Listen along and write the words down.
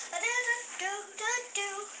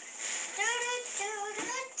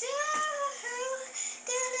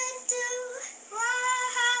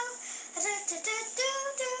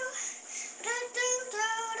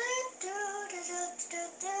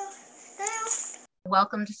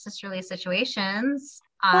Welcome to Sisterly Situations.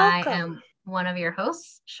 I Welcome. am one of your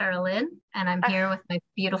hosts, Sheryl Lynn, and I'm Uh, here with my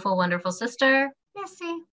beautiful, wonderful sister,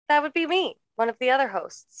 Missy. that would be me, one of the other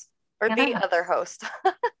hosts, or The other the other host.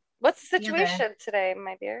 host. What's the The other. situation today,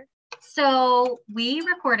 my dear? So we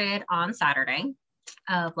recorded on Saturday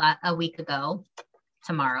of a week ago,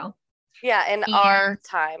 tomorrow, Yeah, in our and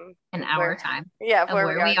time, in our where, time yeah, of where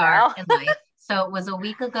we where are we are now. in life. So it was a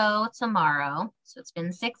week ago tomorrow. So it's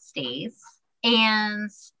been 6 days.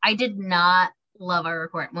 And I did not love our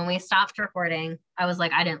recording. When we stopped recording, I was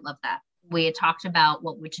like, I didn't love that. We had talked about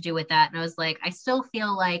what we to do with that. And I was like, I still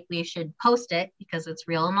feel like we should post it because it's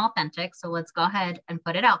real and authentic. So let's go ahead and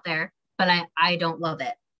put it out there. But I don't love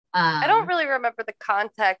it. I don't Um, really remember the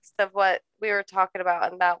context of what we were talking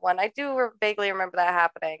about in that one. I do vaguely remember that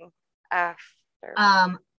happening after.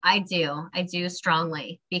 I do. I do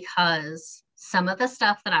strongly because some of the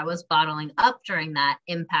stuff that I was bottling up during that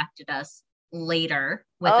impacted us later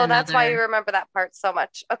with Oh, that's why you another. remember that part so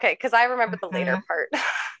much. Okay, because I remember the later Mhm. part.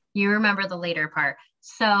 You remember the later part.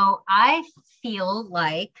 So I feel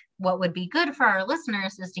like what would be good for our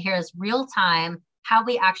listeners is to hear us real time how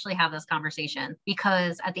we actually have this conversation.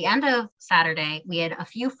 Because at the end of Saturday, we had a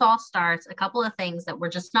few false starts, a couple of things that were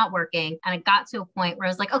just not working. And it got to a point where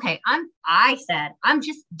I was like, okay, I said, I'm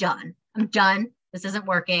just done. I'm done. This isn't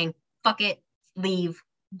working. Fuck it. Leave.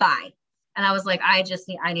 Bye. And I was like, I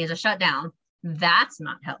need to shut down. That's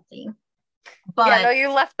not healthy. Yeah, no, But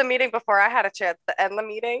you left the meeting before I had a chance to end the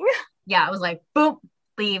meeting. yeah, I was like, boom,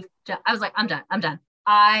 leave. I was like, I'm done. I'm done.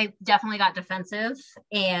 I definitely got defensive,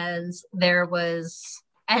 and there was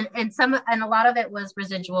and a lot of it was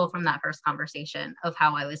residual from that first conversation of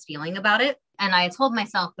how I was feeling about it. And I told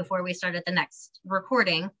myself before we started the next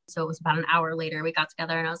recording, so it was about an hour later, we got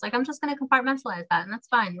together and I was like, I'm just gonna compartmentalize that and that's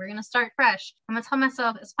fine. We're gonna start fresh. I'm gonna tell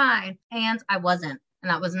myself it's fine. And I wasn't. And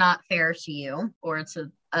that was not fair to you or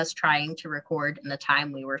to us trying to record in the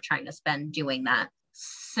time we were trying to spend doing that.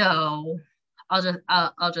 So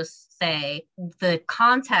I'll just say the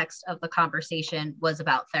context of the conversation was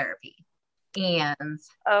about therapy. And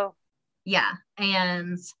Oh, yeah,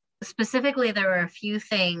 and specifically there were a few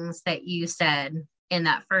things that you said in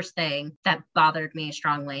that first thing that bothered me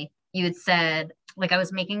strongly. You had said like I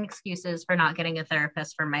was making excuses for not getting a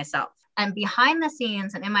therapist for myself. And behind the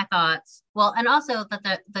scenes and in my thoughts, well, and also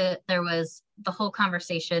that there was the whole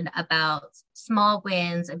conversation about small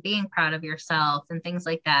wins and being proud of yourself and things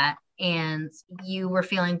like that. And you were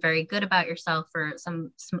feeling very good about yourself for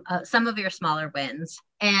some of your smaller wins.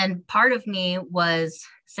 And part of me was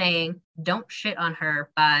saying, don't shit on her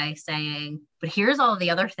by saying, but here's all the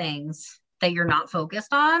other things that you're not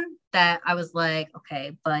focused on that I was like,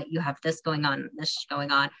 okay, but you have this going on, this going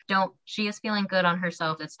on. Don't, she is feeling good on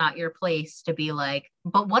herself. It's not your place to be like,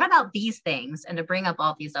 but what about these things? And to bring up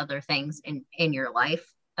all these other things in your life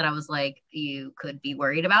that I was like, you could be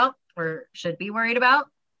worried about or should be worried about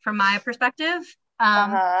from my perspective.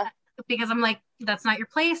 Um, uh-huh. because I'm like, that's not your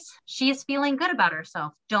place. She is feeling good about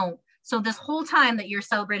herself. Don't. So this whole time that you're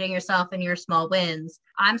celebrating yourself and your small wins,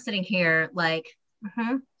 I'm sitting here like,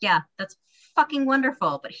 yeah, that's fucking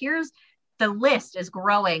wonderful. But here's the list is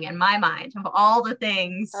growing in my mind of all the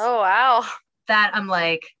things Oh, wow. that I'm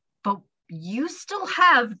like, but you still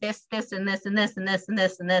have this, and this, and this, and this, and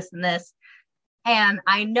this, and this, and this. And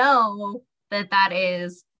I know that that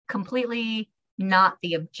is completely not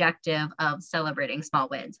the objective of celebrating small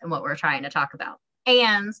wins and what we're trying to talk about.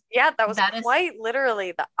 And Yeah, that was that is, quite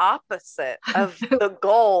literally the opposite of the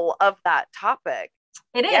goal of that topic.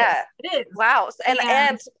 it Yeah. is, it is. Wow.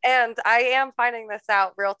 And And I am finding this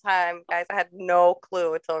out real time, guys. I had no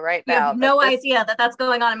clue until right you have now that no this idea that that's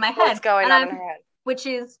going on in my what's head. going And on in I'm, her head. which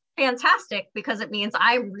is fantastic because it means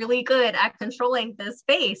I'm really good at controlling this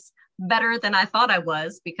space better than I thought I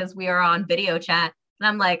was because we are on video chat. And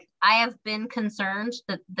I'm like, I have been concerned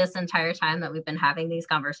that this entire time that we've been having these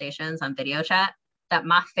conversations on video chat, that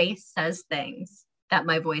my face says things that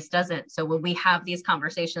my voice doesn't. So when we have these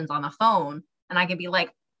conversations on the phone, and I can be like,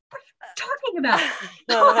 what are you talking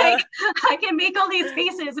about? Like, I can make all these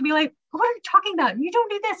faces and be like, what are you talking about? You don't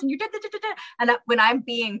do this and you did. And when I'm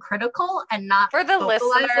being critical and not For the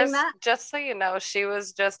vocalizing listeners, that, just so you know, she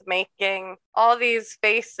was just making all these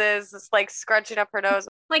faces, it's like scrunching up her nose.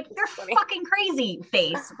 like, you're It's funny. fucking crazy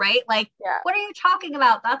face, right? Like, Yeah. what are you talking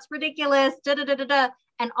about? That's ridiculous. Da da da da da.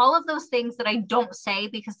 And all of those things that I don't say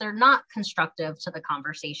because they're not constructive to the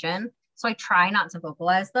conversation. So I try not to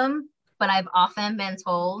vocalize them. But I've often been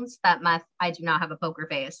told that I do not have a poker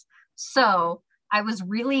face. So I was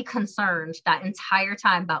really concerned that entire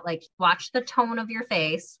time about like, watch the tone of your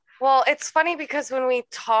face. Well, it's funny because when we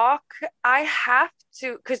talk, I have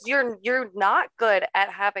to, because you're not good at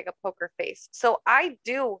having a poker face. So I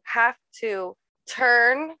do have to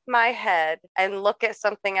turn my head and look at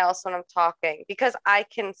something else when I'm talking because I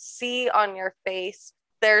can see on your face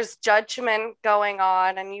there's judgment going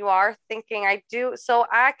on and you are thinking. I do. So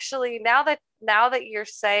actually, now that you're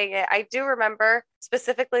saying it, I do remember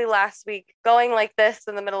specifically last week going like this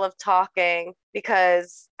in the middle of talking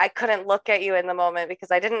because I couldn't look at you in the moment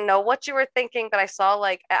because I didn't know what you were thinking, but I felt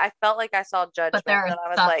like I saw judgment, But there and are I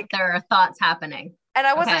was like, there are thoughts happening. and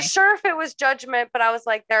I wasn't Okay. sure if it was judgment, but I was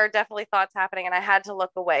like, there are definitely thoughts happening, and I had to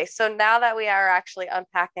look away. So now that we are actually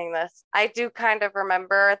unpacking this, I do kind of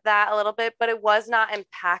remember that a little bit, but it was not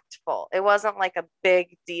impactful. It wasn't like a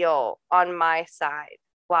big deal on my side.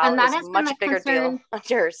 Wow, And it that was a has been much a bigger deal concern on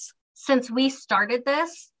yours. since we started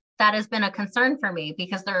this. That has been a concern for me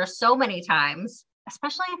because there are so many times,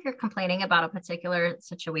 especially if you're complaining about a particular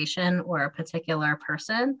situation or a particular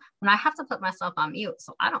person, when I have to put myself on mute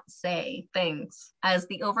so I don't say things as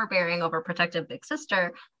the overbearing, overprotective big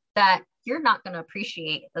sister that you're not going to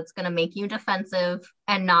appreciate, that's going to make you defensive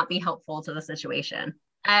and not be helpful to the situation.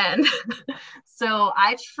 And so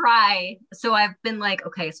I've been like,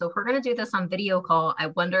 okay, so if we're going to do this on video call, I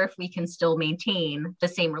wonder if we can still maintain the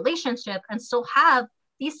same relationship and still have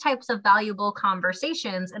these types of valuable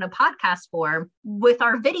conversations in a podcast form with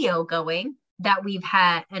our video going that we've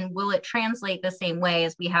had, and will it translate the same way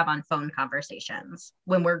as we have on phone conversations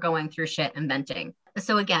when we're going through shit and venting?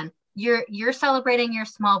 So again, you're celebrating your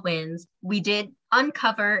small wins. We did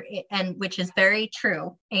uncover it, and which is very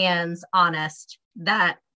true and honest,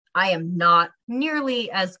 that I am not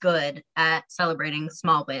nearly as good at celebrating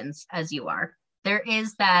small wins as you are. There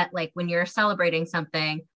is that, like, when you're celebrating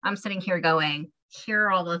something, I'm sitting here going, here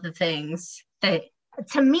are all of the things that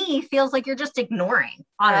to me feels like you're just ignoring,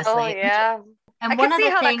 Oh, honestly. yeah. I And could one of see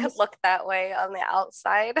the how that could things, look that way on the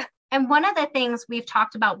outside. and one of the things we've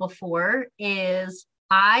talked about before is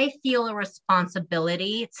I feel a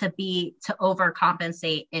responsibility to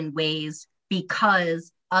overcompensate in ways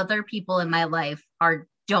because other people in my life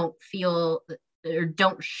don't feel or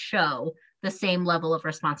don't show the same level of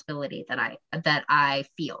responsibility that I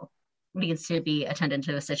feel needs to be attended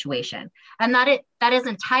to a situation. And that is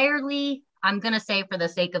entirely, I'm going to say for the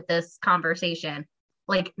sake of this conversation,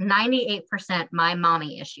 like 98% my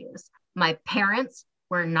mommy issues. My parents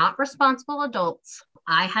were not responsible adults.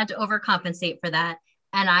 I had to overcompensate for that.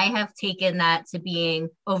 And I have taken that to being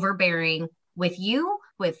overbearing with you,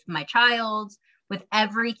 with my child, with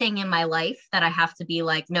everything in my life, that I have to be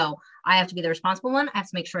like, no, I have to be the responsible one. I have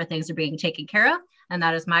to make sure things are being taken care of. And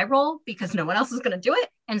that is my role because no one else is going to do it.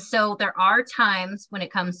 And so there are times when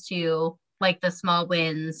it comes to like the small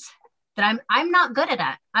wins that I'm not good at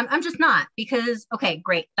that. I'm just not, because, okay,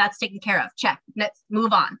 great. That's taken care of. Check. Let's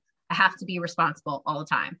move on. I have to be responsible all the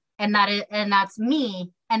time. And that's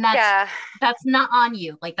me. And Yeah. that's not on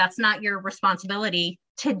you. Like, that's not your responsibility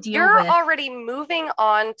to deal You're with. already moving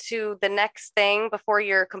on to the next thing before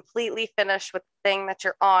you're completely finished with the thing that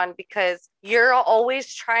you're on because you're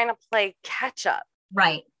always trying to play catch up.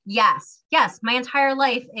 Right. Yes. Yes. My entire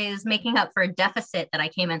life is making up for a deficit that I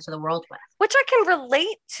came into the world with. Which I can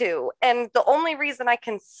relate to. And the only reason I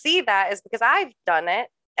can see that is because I've done it.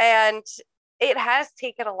 And it has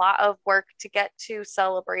taken a lot of work to get to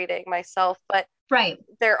celebrating myself. But right,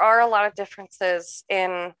 there are a lot of differences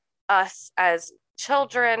in us as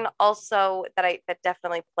children also that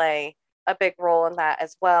definitely play a big role in that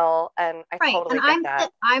as well. And I right. totally And get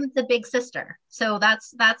that. I'm the big sister. So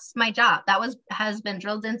that's my job. Has been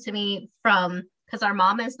drilled into me from, because our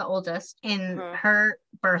mom is the oldest in her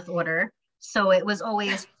birth order. So it was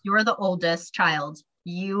always, you're the oldest child.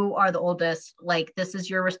 You are the oldest. Like, this is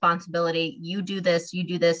your responsibility. You do this, you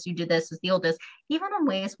do this, you do this as the oldest, even in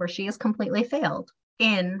ways where she has completely failed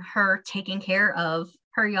in her taking care of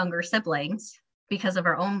her younger siblings because of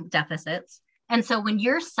her own deficits. And so when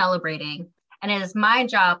you're celebrating, and it is my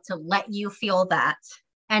job to let you feel that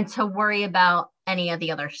and to worry about any of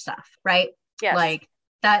the other stuff, right? Yes. Like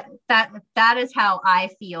that is how I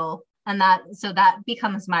feel. And that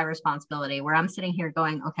becomes my responsibility, where I'm sitting here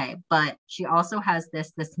going, okay, but she also has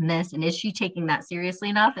this, and is she taking that seriously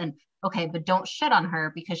enough? And okay, but don't shit on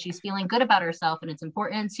her because she's feeling good about herself and it's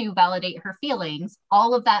important to validate her feelings.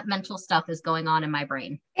 All of that mental stuff is going on in my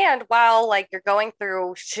brain. And while like you're going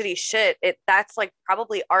through shitty shit, that's like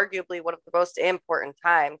probably arguably one of the most important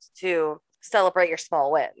times to celebrate your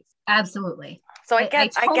small wins. Absolutely. So I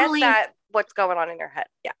get that what's going on in your head.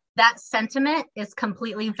 Yeah. That sentiment is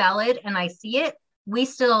completely valid and I see it. We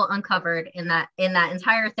still uncovered in that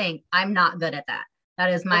entire thing, I'm not good at that. That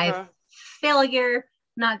is my failure.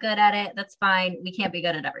 not good at it. That's fine. We can't be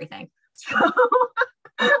good at everything. So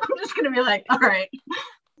I'm just going to be like, all right.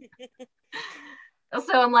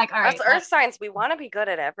 So I'm like, all right. Us earth signs, we want to be good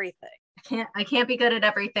at everything. I can't be good at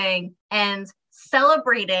everything. And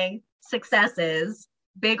celebrating successes,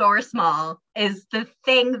 big or small, is the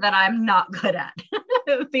thing that I'm not good at.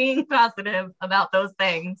 Being positive about those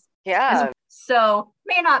things. Yeah. So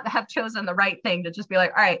may not have chosen the right thing to just be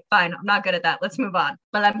like, all right, fine, I'm not good at that. Let's move on.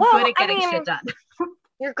 But I'm good at getting shit done.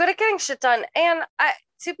 You're good at getting shit done. And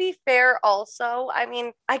to be fair, also, I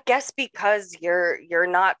mean, I guess because you're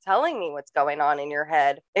not telling me what's going on in your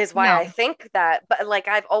head is why I think that. But like,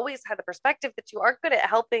 I've always had the perspective that you are good at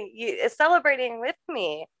helping you, celebrating with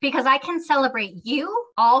me. Because I can celebrate you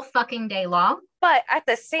all fucking day long. But at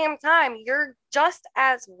the same time, you're just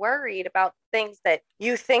as worried about things that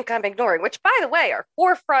you think I'm ignoring, which, by the way, are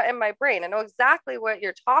forefront in my brain. I know exactly what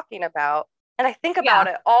you're talking about. And I think about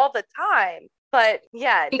it all the time. But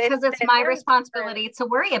yeah, because it's my responsibility to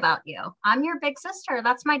worry about you. I'm your big sister.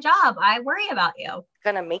 That's my job. I worry about you. It's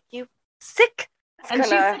gonna make you sick. And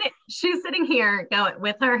she's sitting here going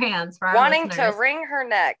with her hands for our wanting to wring her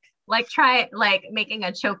neck. Like making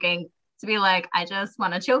a choking to be like, I just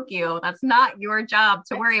want to choke you. That's not your job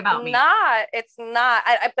to worry about me. It's not.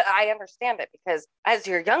 But I understand it because as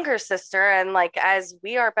your younger sister and like as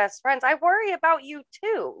we are best friends, I worry about you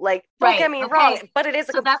too. Like, don't get me wrong, but it is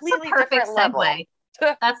a completely different level.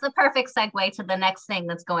 That's the perfect segue to the next thing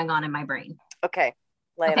that's going on in my brain. Okay,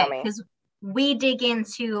 lay it on me. Because we dig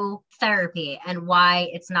into therapy and why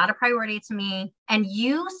it's not a priority to me. And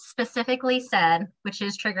you specifically said, which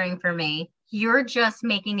is triggering for me, you're just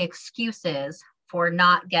making excuses for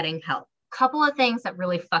not getting help. Couple of things that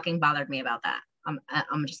really fucking bothered me about that.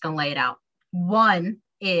 I'm just going to lay it out. One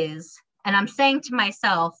is, and I'm saying to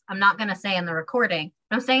myself, I'm not going to say in the recording,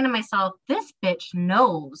 but I'm saying to myself, this bitch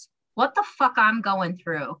knows what the fuck I'm going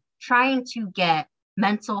through trying to get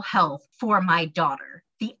mental health for my daughter.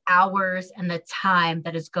 The hours and the time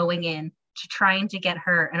that is going in to trying to get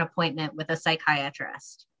her an appointment with a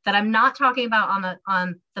psychiatrist. That I'm not talking about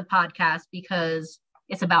on the podcast because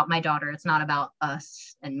it's about my daughter. It's not about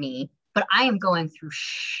us and me. But I am going through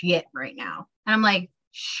shit right now. And I'm like,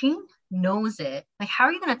 she knows it. Like, how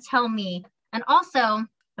are you going to tell me? And also,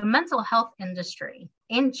 the mental health industry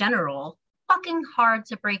in general, fucking hard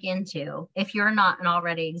to break into if you're not an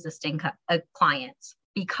already existing client.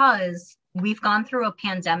 Because we've gone through a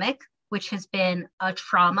pandemic, which has been a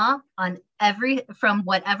trauma on from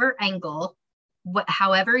whatever angle,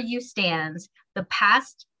 however you stand. The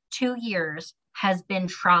past 2 years has been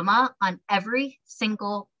trauma on every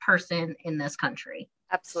single person in this country.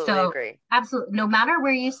 Absolutely agree. Absolutely. No matter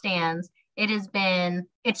where you stand,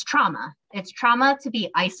 it's trauma. It's trauma to be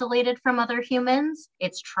isolated from other humans.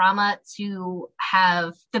 It's trauma to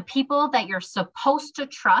have the people that you're supposed to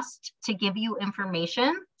trust to give you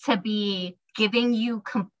information to be giving you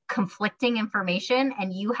conflicting information,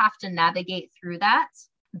 and you have to navigate through that.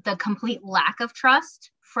 The complete lack of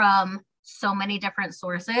trust from so many different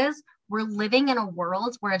sources. We're living in a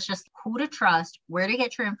world where it's just who to trust, where to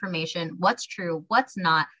get your information, what's true, what's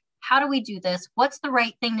not, how do we do this, what's the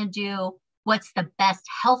right thing to do, what's the best,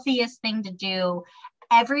 healthiest thing to do.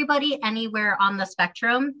 Everybody anywhere on the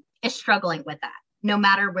spectrum is struggling with that, no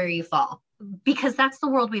matter where you fall, because that's the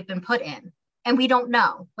world we've been put in. And we don't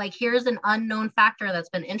know. Like, here's an unknown factor that's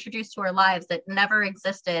been introduced to our lives that never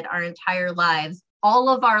existed our entire lives. All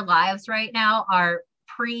of our lives right now are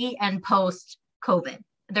pre and post COVID.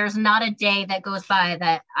 There's not a day that goes by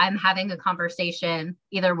that I'm having a conversation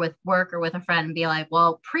either with work or with a friend and be like,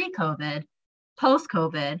 well, pre-COVID,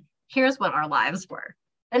 post-COVID, here's what our lives were.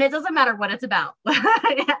 And it doesn't matter what it's about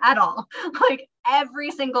at all. Like,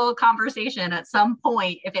 every single conversation at some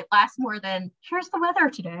point, if it lasts more than, here's the weather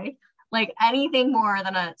today, like anything more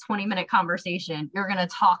than a 20-minute conversation, you're going to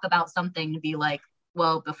talk about something to be like,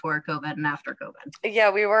 well, before COVID and after COVID.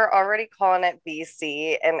 Yeah, we were already calling it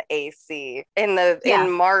BC and AC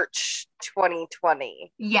in March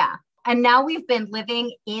 2020. Yeah. And now we've been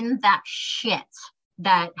living in that shit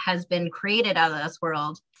that has been created out of this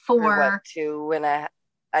world for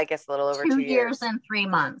I guess a little over 2 years. 2 years and 3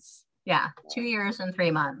 months. Yeah, 2 years and 3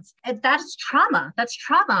 months. And that's trauma. That's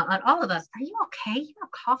trauma on all of us. Are you okay? You're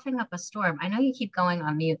coughing up a storm. I know you keep going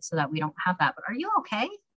on mute so that we don't have that, but are you okay?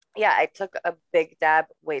 Yeah, I took a big dab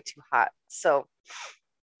way too hot. So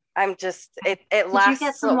I'm just, it lasts. Did you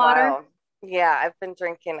get some water? While. Yeah, I've been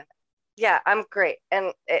drinking. Yeah, I'm great.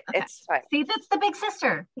 And it's fine. See, that's the big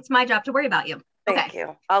sister. It's my job to worry about you. Thank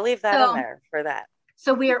you. I'll leave that in there for that.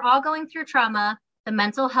 So we are all going through trauma. The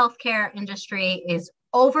mental health care industry is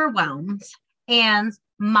overwhelmed. And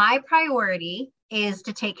my priority is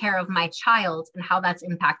to take care of my child and how that's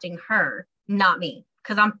impacting her, not me.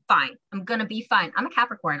 Because I'm fine. I'm going to be fine. I'm a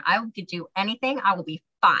Capricorn. I could do anything. I will be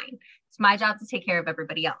fine. It's my job to take care of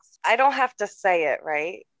everybody else. I don't have to say it,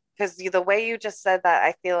 right? Because the way you just said that,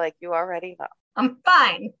 I feel like you already know. I'm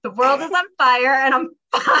fine. The world is on fire and I'm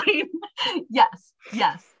fine. Yes.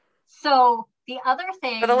 Yes. So the other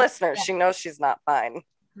thing For the listeners, she knows she's not fine.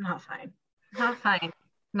 Not fine. Not fine.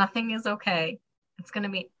 Nothing is okay. It's gonna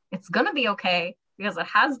be okay because it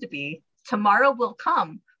has to be. Tomorrow will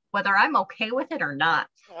come, whether I'm okay with it or not.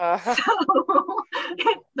 So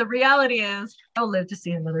the reality is I'll live to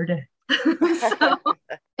see another day. So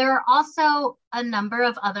there are also a number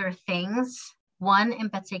of other things. One in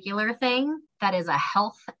particular thing that is a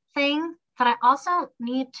health thing that I also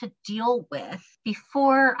need to deal with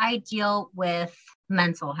before I deal with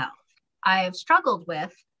mental health. I've struggled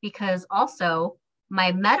with because also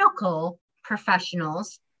my medical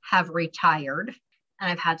professionals have retired and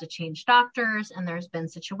I've had to change doctors, and there's been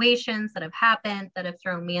situations that have happened that have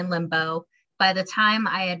thrown me in limbo. By the time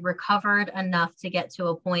I had recovered enough to get to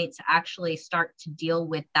a point to actually start to deal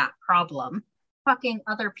with that problem, fucking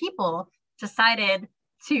other people decided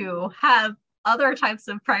to have other types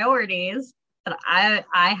of priorities that I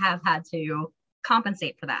have had to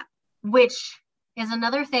compensate for that, which is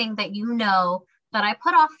another thing that that I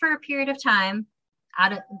put off for a period of time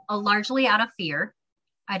largely out of fear.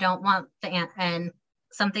 I don't want and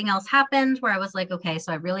something else happened where I was like, okay,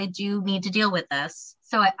 so I really do need to deal with this.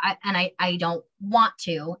 So I don't want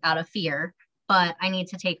to out of fear, but I need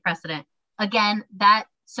to take precedent. Again,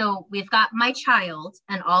 so we've got my child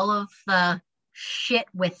and all of the shit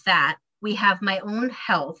with that. We have my own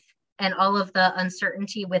health and all of the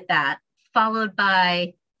uncertainty with that, followed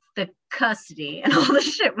by the custody and all the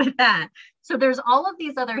shit with that. So there's all of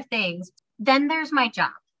these other things. Then there's my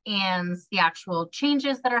job and the actual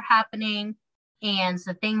changes that are happening and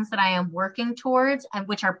the things that I am working towards, and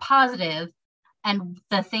which are positive, and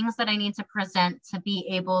the things that I need to present to be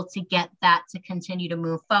able to get that to continue to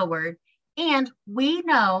move forward. And we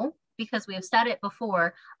know, because we've said it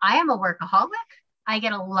before, I am a workaholic. I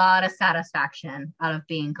get a lot of satisfaction out of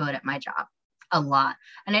being good at my job, a lot.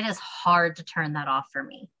 And it is hard to turn that off for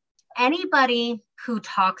me. Anybody who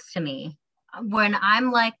talks to me when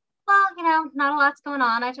I'm like, well, not a lot's going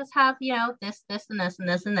on. I just have, this, and this, and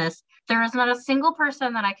this, and this. There is not a single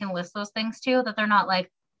person that I can list those things to that they're not like,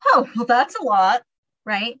 oh, well, that's a lot,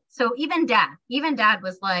 right? So even dad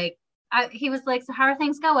was like, he was like, so how are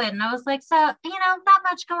things going? And I was like, so, not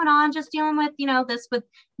much going on, just dealing with, this with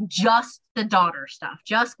just the daughter stuff,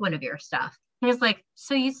 just Guinevere stuff. He was like,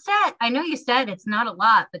 so I know you said it's not a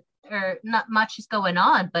lot, or not much is going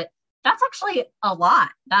on, but that's actually a lot.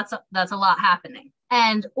 That's a lot happening.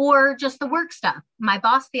 Or just the work stuff. My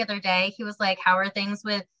boss the other day, he was like, how are things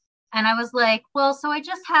with, and I was like, well, so I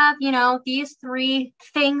just have, these 3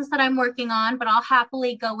 things that I'm working on, but I'll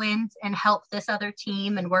happily go in and help this other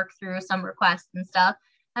team and work through some requests and stuff.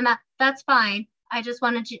 And that's fine. I just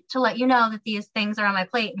wanted to let you know that these things are on my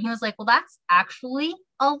plate. And he was like, well, that's actually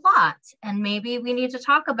a lot. And maybe we need to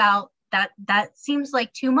talk about that. That seems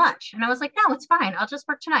like too much. And I was like, no, it's fine. I'll just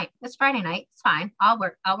work tonight. It's Friday night. It's fine. I'll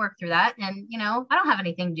work through that. And, I don't have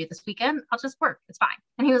anything to do this weekend. I'll just work. It's fine.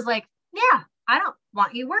 And he was like, yeah, I don't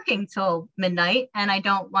want you working till midnight, and I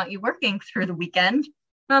don't want you working through the weekend.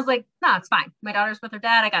 And I was like, no, it's fine. My daughter's with her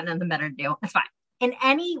dad. I got nothing better to do. It's fine. In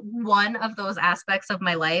any one of those aspects of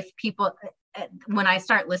my life, people, when I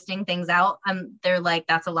start listing things out, they're like,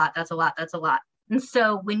 that's a lot. That's a lot. That's a lot. And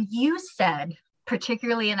so when you said,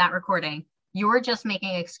 particularly in that recording, you were just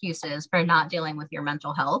making excuses for not dealing with your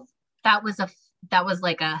mental health, that was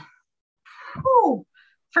like a whew,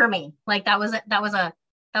 for me. Like that was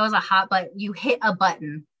a hot button. You hit a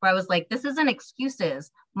button where I was like, this isn't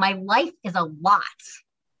excuses. My life is a lot,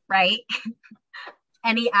 right?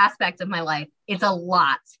 Any aspect of my life, it's a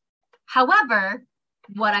lot. However,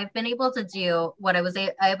 what I've been able to do, what I was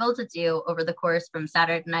able to do over the course from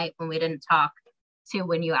Saturday night when we didn't talk to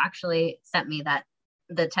when you actually sent me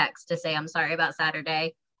the text to say, I'm sorry about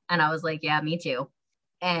Saturday. And I was like, yeah, me too.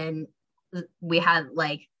 And we had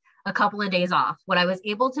like a couple of days off. What I was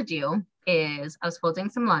able to do is I was folding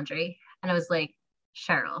some laundry and I was like,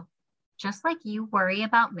 Sheryl, just like you worry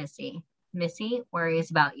about Missy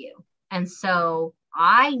worries about you. And so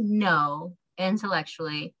I know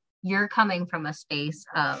intellectually you're coming from a space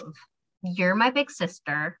of you're my big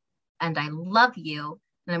sister and I love you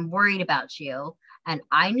and I'm worried about you and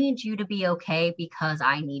I need you to be okay because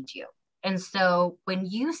I need you. And so when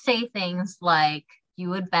you say things like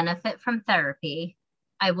you would benefit from therapy,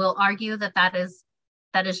 I will argue that is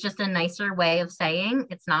just a nicer way of saying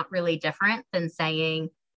it's not really different than saying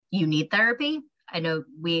you need therapy. I know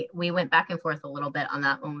we went back and forth a little bit on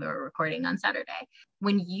that when we were recording on Saturday.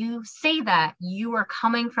 When you say that, you are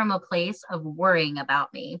coming from a place of worrying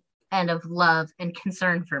about me and of love and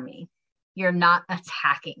concern for me. You're not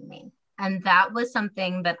attacking me. And that was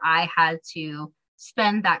something that I had to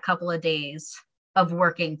spend that couple of days of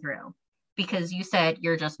working through, because you said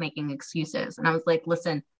you're just making excuses. And I was like,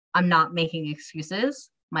 listen, I'm not making excuses.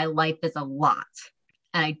 My life is a lot.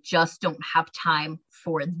 And I just don't have time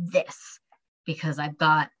for this, because I've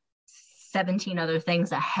got 17 other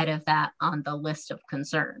things ahead of that on the list of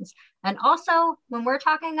concerns. And also, when we're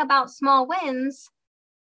talking about small wins,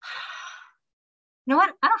 you know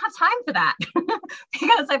what? I don't have time for that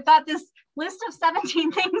because I've got this list of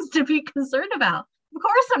 17 things to be concerned about. Of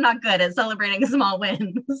course, I'm not good at celebrating small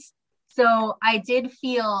wins. So I did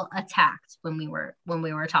feel attacked when we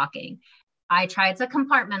were talking. I tried to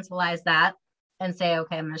compartmentalize that and say,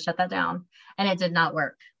 okay, I'm going to shut that down. And it did not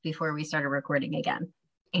work before we started recording again.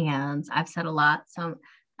 And I've said a lot. So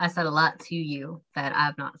I said a lot to you that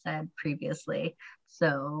I've not said previously.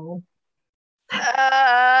 So.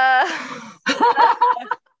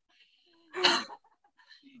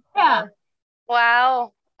 Yeah.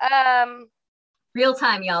 Wow. Real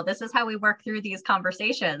time, y'all. This is how we work through these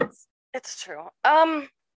conversations. It's true. I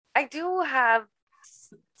do have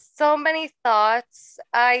so many thoughts.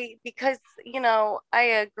 Because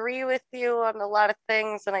I agree with you on a lot of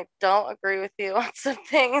things and I don't agree with you on some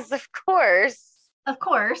things, of course. Of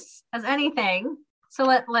course, as anything. So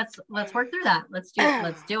let's work through that. Let's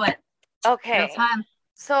do it. Okay. Real time.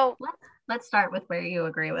 So let's start with where you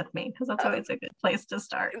agree with me, because that's always a good place to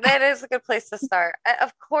start. That is a good place to start.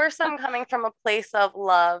 Of course, I'm coming from a place of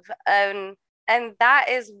love, and that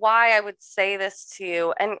is why I would say this to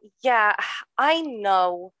you. And yeah, I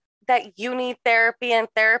know that you need therapy and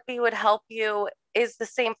therapy would help you is the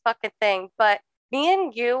same fucking thing. But me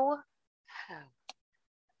and you,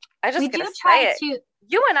 I just gotta say it.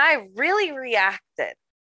 You and I really reacted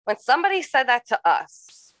when somebody said that to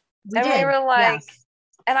us. We were like, yes.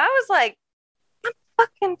 And I was like, I'm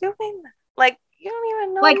fucking doing that. Like, you don't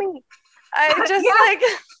even know me. I just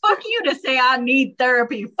fuck you to say I need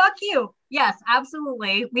therapy. Fuck you. Yes,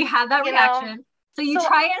 absolutely. We had that reaction. So you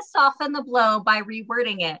try to soften the blow by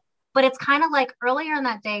rewording it. But it's kind of like earlier in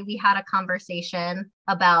that day, we had a conversation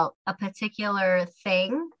about a particular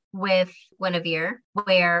thing with Guinevere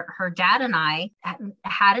where her dad and I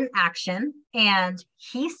had an action, and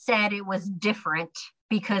he said it was different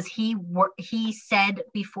because he said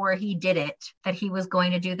before he did it that he was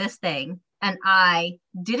going to do this thing, and I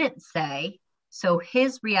didn't say. So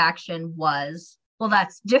his reaction was, well,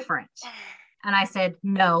 that's different. And I said,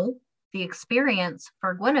 no, the experience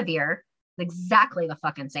for Guinevere is exactly the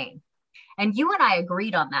fucking same. And you and I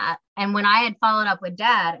agreed on that. And when I had followed up with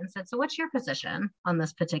Dad and said, so what's your position on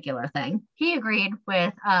this particular thing? He agreed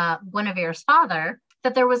with Guinevere's father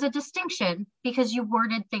that there was a distinction because you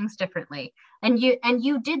worded things differently. And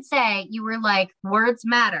you did say, you were like, words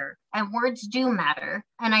matter and words do matter.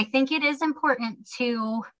 And I think it is important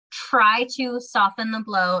to try to soften the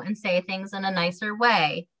blow and say things in a nicer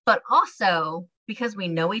way. But also, because we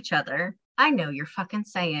know each other, I know you're fucking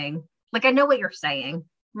saying, like, I know what you're saying,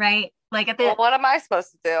 right? Like well, what am I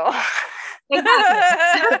supposed to do?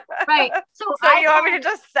 Exactly. Right. So you want me to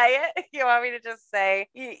just say it? You want me to just say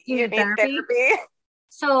you need therapy?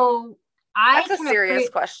 So that's a serious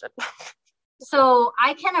question. So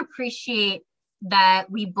I can appreciate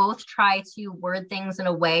that we both try to word things in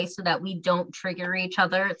a way so that we don't trigger each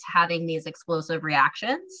other to having these explosive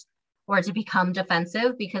reactions or to become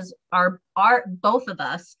defensive, because our both of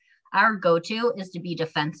us, our go-to is to be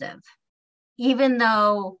defensive. Even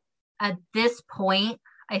though at this point,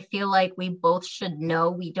 I feel like we both should know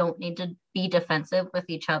we don't need to be defensive with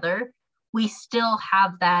each other. We still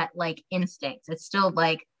have that like instinct. It's still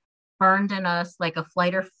like burned in us, like a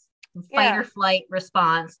fight or flight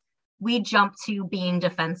response. We jump to being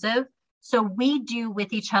defensive. So we do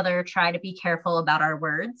with each other try to be careful about our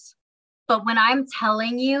words. But when I'm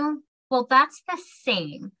telling you, well, that's the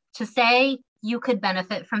same. To say you could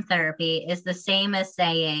benefit from therapy is the same as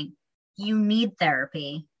saying you need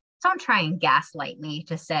therapy. Don't try and gaslight me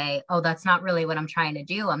to say, oh, that's not really what I'm trying to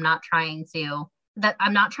do. I'm not trying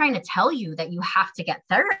to tell you that you have to get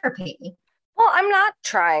therapy. Well, I'm not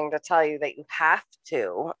trying to tell you that you have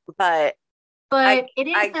to, but it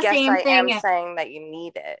is the same thing. I am saying that you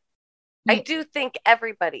need it. Yeah. I do think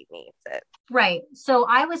everybody needs it. Right. So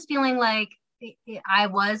I was feeling like I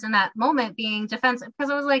was in that moment being defensive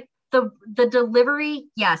because I was like, the delivery,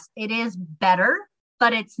 yes, it is better,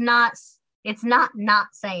 but it's not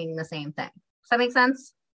saying the same thing. Does that make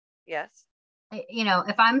sense? Yes.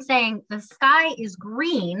 If I'm saying the sky is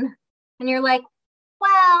green and you're like,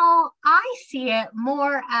 Well, I see it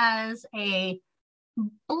more as a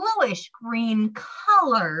bluish green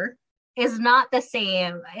color is not the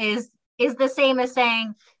same is the same as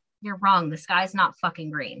saying you're wrong. The sky's not fucking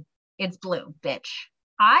green. It's blue, bitch.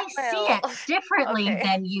 I see Well, it differently okay.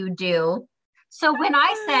 than you do. So when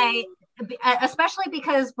I say, especially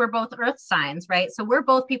because we're both earth signs, right? So we're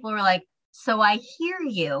both people who are like, so I hear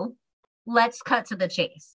you. Let's cut to the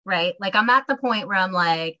chase, right? Like I'm at the point where I'm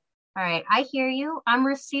like, all right, I hear you. I'm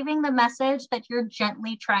receiving the message that you're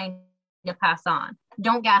gently trying to pass on.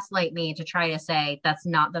 Don't gaslight me to try to say that's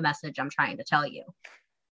not the message I'm trying to tell you.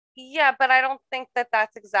 Yeah, but I don't think that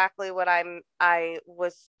that's exactly what I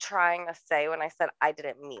was trying to say when I said I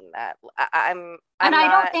didn't mean that. And I'm I don't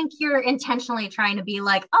not, think you're intentionally trying to be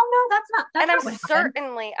like, oh no, that's and not what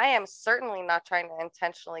happened. I am certainly not trying to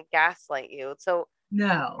intentionally gaslight you. So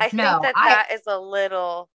No, I think no, that I that is a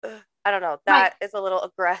little, I don't know, right. that is a little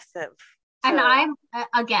aggressive And to I'm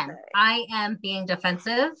again, say. I am being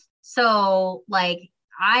defensive. So like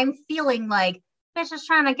I'm feeling like bitch is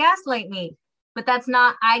trying to gaslight me. But that's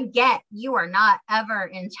not, I get you are not ever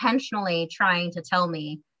intentionally trying to tell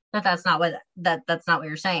me that that's not what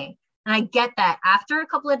you're saying. And I get that after a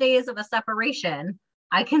couple of days of a separation,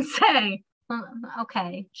 I can say,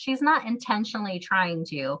 okay, she's not intentionally trying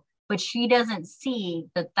to, but she doesn't see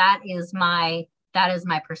that that is my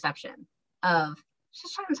perception of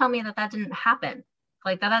she's trying to tell me that that didn't happen.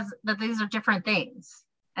 Like that these are different things,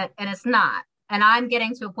 and it's not. And I'm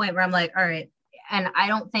getting to a point where I'm like, all right, and I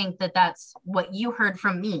don't think that that's what you heard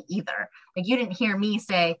from me either. Like you didn't hear me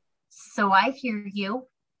say, so I hear you.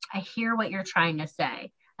 I hear what you're trying to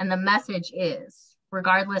say. And the message is,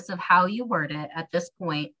 regardless of how you word it at this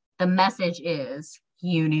point, the message is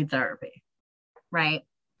you need therapy, right?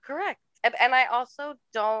 Correct. And I also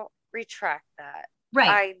don't retract that.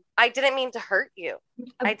 Right. I didn't mean to hurt you.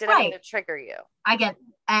 I didn't mean Right. to trigger you. I get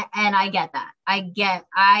and I get that.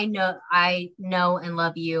 I know and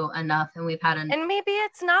love you enough and we've had an And maybe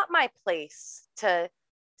it's not my place to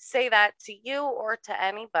say that to you or to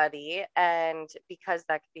anybody, and because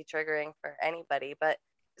that could be triggering for anybody. But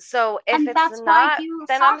so if and it's that's why not, you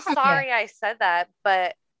then I'm softened it. sorry I said that.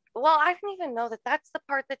 But well, I didn't even know that that's the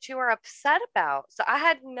part that you were upset about. So I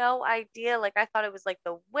had no idea. Like I thought it was like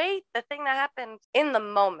the thing that happened in the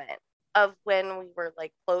moment of when we were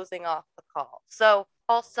like closing off the call. So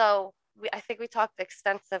also, I think we talked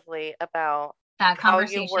extensively about That how you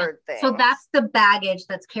conversation. word So things. that's the baggage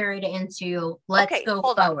that's carried into let's Okay, go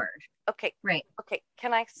hold on. forward. Okay, Right. okay.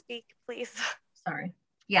 Can I speak, please? Sorry.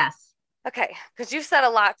 Yes. Okay, because you said a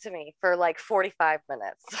lot to me for like 45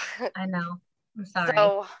 minutes. I know. I'm sorry.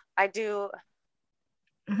 So I do,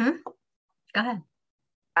 Mm-hmm. Go ahead.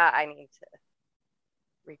 I need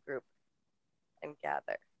to regroup and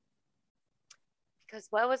gather. Because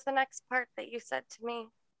what was the next part that you said to me?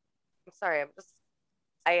 I'm sorry,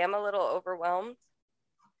 I am a little overwhelmed.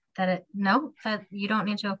 That you don't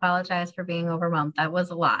need to apologize for being overwhelmed. That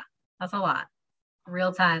was a lot. That's a lot.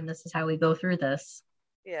 Real time. This is how we go through this.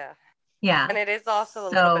 Yeah. Yeah. And it is also a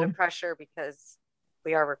little bit So of pressure because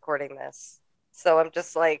we are recording this. So I'm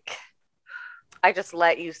just like, I just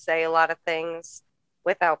let you say a lot of things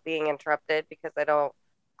without being interrupted because I don't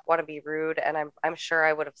want to be rude, and I'm sure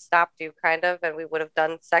I would have stopped you kind of, and we would have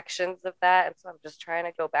done sections of that. And so I'm just trying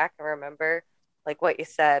to go back and remember like what you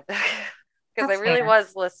said because I that's really fair.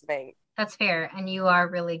 was listening. That's fair. And you are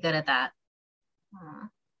really good at that.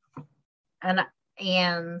 And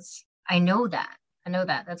and I know that. I know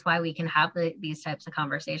that. That's why we can have these types of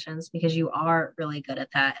conversations because you are really good at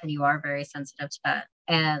that and you are very sensitive to that.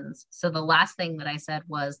 And so the last thing that I said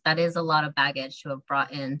was that is a lot of baggage to have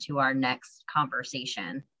brought into our next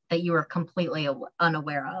conversation that you were completely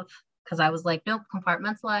unaware of. Because I was like, nope,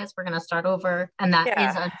 compartmentalize. We're going to start over. And that is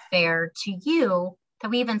Yeah. unfair to you that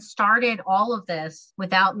we even started all of this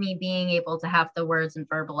without me being able to have the words and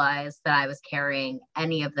verbalize that I was carrying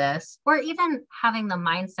any of this, or even having the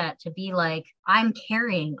mindset to be like, I'm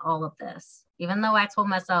carrying all of this, even though I told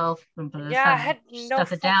myself, Yeah, I had no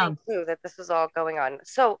stuff it fucking down. clue that this was all going on.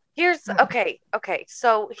 So here's okay.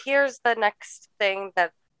 So here's the next thing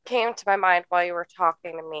that came to my mind while you were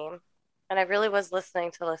talking to me. And I really was listening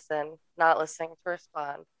to listen, not listening to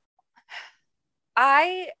respond.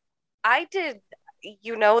 I I did,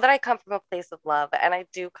 you know that I come from a place of love, and I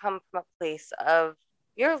do come from a place of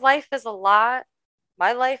your life is a lot,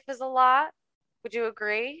 my life is a lot. Would you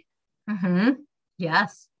agree? Mm-hmm.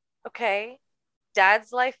 Yes. Okay.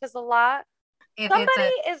 Dad's life is a lot. If it's a,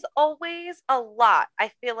 Somebody is always a lot,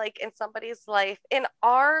 I feel like, in somebody's life in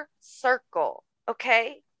our circle.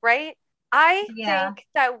 Okay. Right. I yeah, think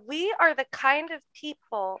that we are the kind of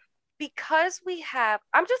people, because we have,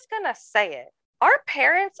 I'm just going to say it, our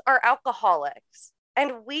parents are alcoholics,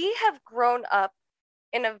 and we have grown up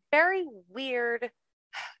in a very weird,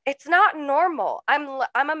 it's not normal. I'm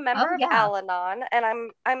a member of Al-Anon,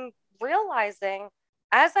 and I'm realizing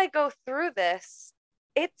as I go through this,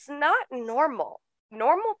 it's not normal.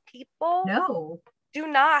 Normal people do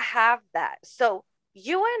not have that. So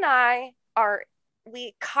you and I are,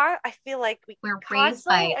 I feel like we're raised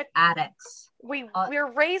by addicts.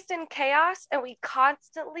 We're raised in chaos, and we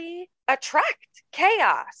constantly attract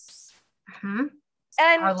chaos. Mm-hmm.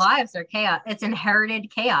 And our lives are chaos. It's inherited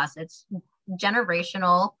chaos. It's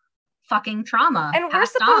generational fucking trauma. And we're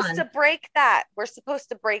supposed to break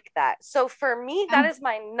that. So for me, that is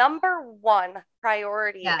my number one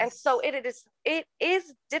priority. Yes. And so it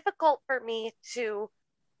is difficult for me to,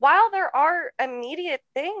 while there are immediate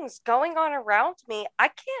things going on around me,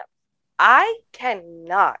 I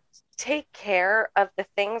cannot take care of the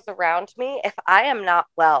things around me if I am not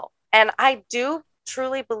well. And I do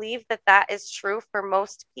truly believe that that is true for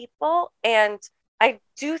most people. And I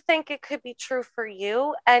do think it could be true for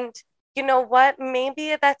you. And you know what?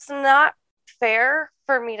 Maybe that's not fair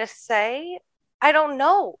for me to say. I don't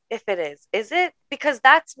know if it is. Is it? Because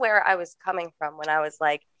that's where I was coming from when I was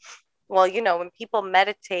like, well, you know, when people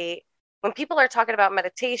meditate, when people are talking about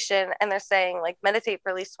meditation and they're saying like meditate for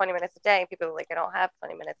at least 20 minutes a day, and people are like, I don't have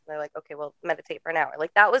 20 minutes. And they're like, okay, well, meditate for an hour.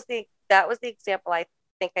 Like that was the example I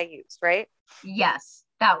think I used, right? Yes.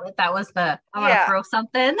 That was the, I want to throw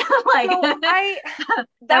something. Like so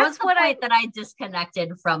that was the point that I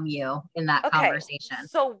disconnected from you in that conversation.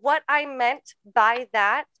 So what I meant by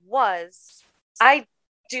that was, I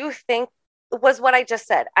do think, was what I just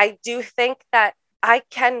said. I do think that I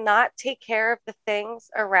cannot take care of the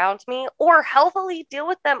things around me or healthily deal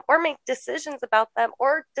with them or make decisions about them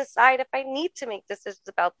or decide if I need to make decisions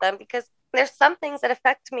about them, because there's some things that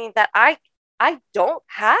affect me that I don't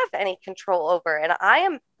have any control over, and I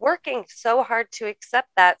am working so hard to accept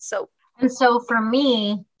that. And so for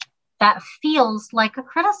me, that feels like a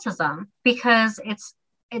criticism, because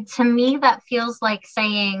to me, that feels like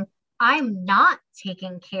saying I'm not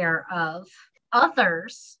taking care of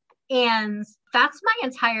others. And that's my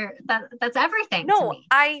entire, that's everything to me.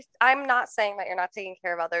 I'm not saying that you're not taking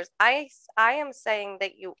care of others. I am saying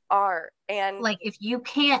that you are. And like, if you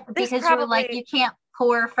can't, because you're like, you can't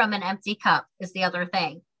pour from an empty cup is the other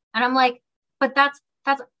thing. And I'm like, but that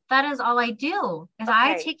is all I do is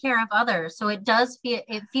I take care of others. So it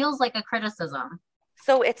feels like a criticism.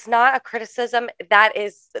 So it's not a criticism. That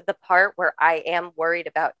is the part where I am worried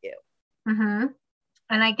about you. Mm-hmm.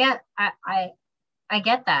 And I get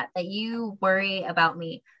that you worry about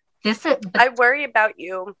me. I worry about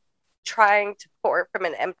you trying to pour from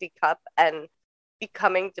an empty cup and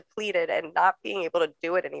becoming depleted and not being able to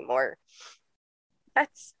do it anymore.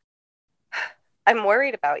 I'm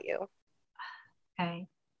worried about you. Okay.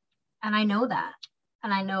 And I know that.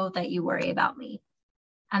 And I know that you worry about me.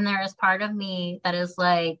 And there is part of me that is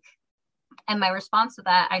like, and my response to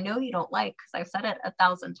that, I know you don't like, because I've said it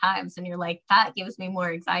 1,000 times, and you're like, that gives me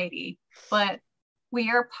more anxiety. But we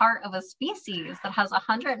are part of a species that has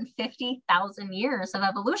 150,000 years of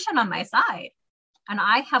evolution on my side. And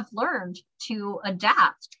I have learned to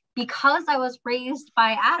adapt because I was raised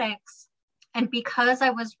by addicts, and because I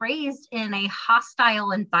was raised in a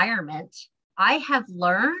hostile environment. I have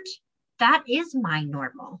learned that is my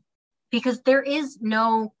normal, because there is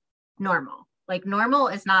no normal. Like, normal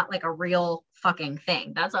is not like a real fucking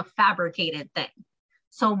thing. That's a fabricated thing.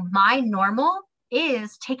 So my normal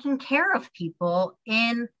is taking care of people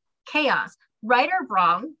in chaos, right or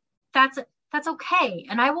wrong. That's okay.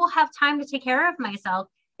 And I will have time to take care of myself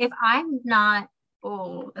if I'm not,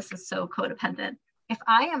 oh, this is so codependent. If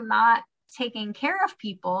I am not taking care of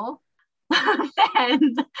people,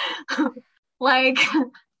 then like,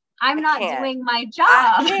 I'm not doing my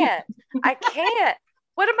job. I can't.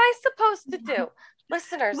 What am I supposed to do?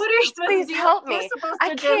 Listeners, please help me.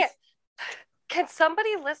 I can't. Can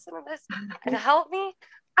somebody listen to this and help me?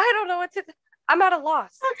 I don't know what to do. I'm at a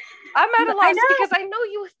loss. Because I know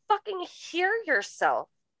you fucking hear yourself.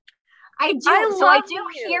 I do. I do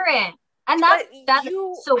hear it. And I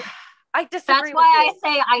disagree. That's why I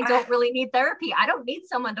say I don't really need therapy. I don't need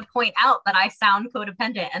someone to point out that I sound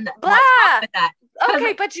codependent and what's wrong with that.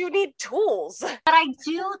 Okay, but you need tools. But I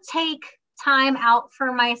do take time out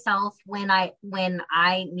for myself when I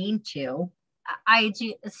need to. I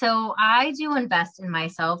do invest in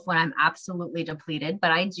myself when I'm absolutely depleted,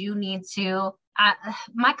 but I do need to,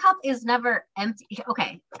 my cup is never empty.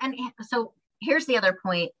 Okay. And so here's the other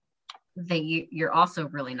point that you're also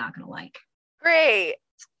really not going to like. Great.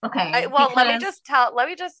 Okay.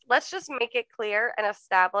 Let's just make it clear and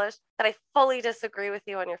establish that I fully disagree with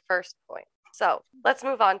you on your first point. So let's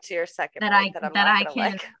move on to your second point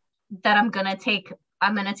I'm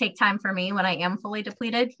gonna take time for me when I am fully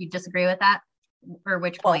depleted. You disagree with that? Or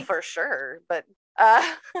which Well, point? for sure, but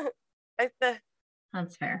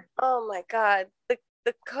That's fair. Oh my God, the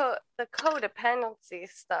codependency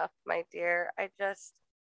stuff, my dear. I get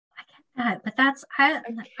that, but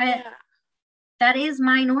that is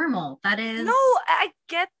my normal. That is No, I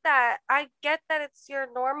get that. I get that it's your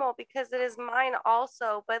normal because it is mine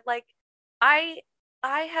also, but like I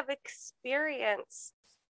have experienced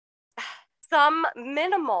some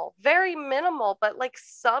minimal, very minimal, but like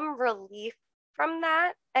some relief from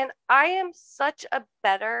that. And I am such a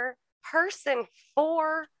better person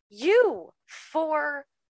for you, for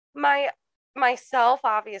myself,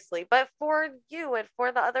 obviously, but for you and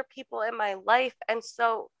for the other people in my life. And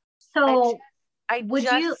so would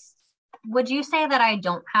you say that I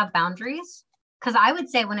don't have boundaries? Because I would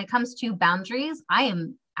say when it comes to boundaries, I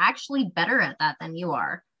am actually better at that than you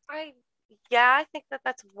are. I think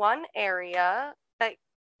that's one area that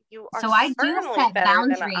you are. So I do set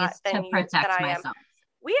boundaries to protect myself.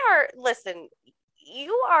 Listen,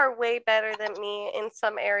 you are way better than me in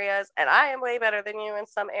some areas, and I am way better than you in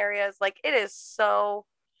some areas. Like, it is so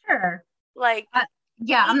sure. Like,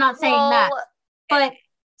 yeah, I'm not saying that, but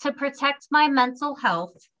to protect my mental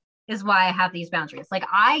health is why I have these boundaries. Like,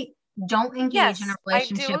 I don't engage in a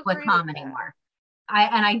relationship with Mom anymore.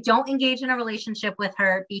 I don't engage in a relationship with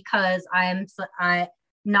her because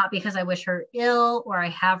not because I wish her ill or I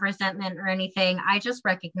have resentment or anything. I just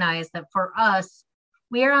recognize that for us,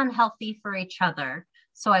 we are unhealthy for each other.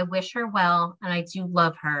 So I wish her well and I do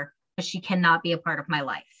love her, but she cannot be a part of my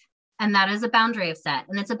life. And that is a boundary I've set.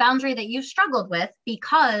 And it's a boundary that you've struggled with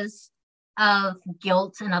because of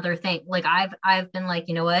guilt and other things. Like I've been like,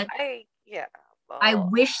 you know what? I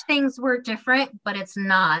wish things were different, but it's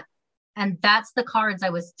not. And that's the cards I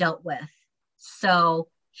was dealt with. So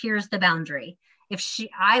here's the boundary.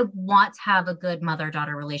 I want to have a good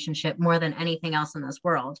mother-daughter relationship more than anything else in this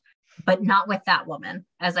world, but not with that woman.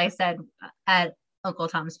 As I said at Uncle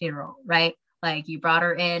Tom's funeral, right? Like, you brought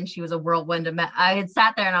her in, she was a whirlwind of mess. I had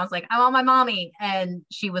sat there and I was like, I want my mommy. And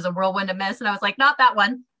she was a whirlwind of mess. And I was like, not that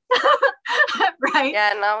one. Right?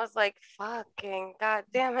 Yeah, and I was like, fucking God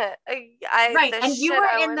damn it. Right. And you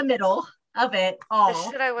were in the middle of it all.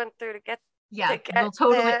 The shit I went through to get we'll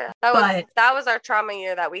totally there. That was our trauma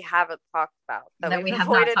year that we haven't talked about. That we've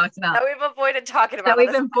avoided talking about. That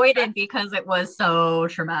we've avoided because it was so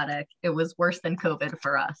traumatic. It was worse than COVID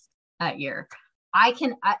for us that year. I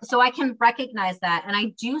can recognize that, and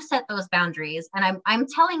I do set those boundaries. And I'm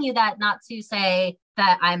telling you that not to say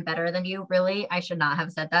that I'm better than you. Really, I should not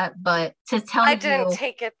have said that, but to tell you, I didn't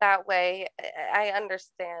take it that way. I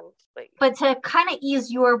understand, but to kind of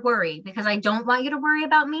ease your worry, because I don't want you to worry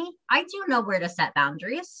about me. I do know where to set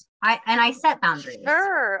boundaries. I set boundaries.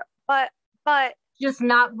 Sure, but just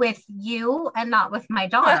not with you and not with my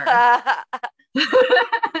daughter.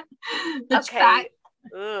 Okay.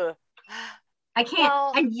 I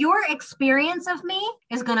can't, and your experience of me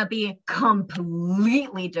is going to be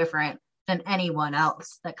completely different than anyone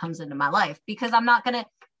else that comes into my life, because I'm not going to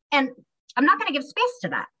give space to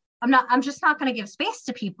that. I'm just not going to give space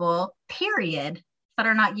to people, period, that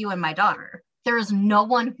are not you and my daughter. There is no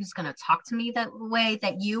one who's going to talk to me that way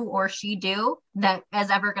that you or she do that is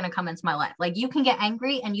ever going to come into my life. Like, you can get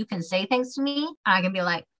angry and you can say things to me, and I can be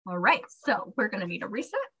like, all right, so we're going to need a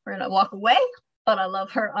reset. We're going to walk away. But I love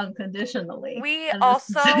her unconditionally. We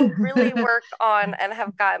also really worked on and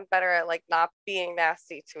have gotten better at like not being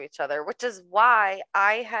nasty to each other, which is why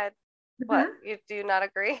I had what? You do not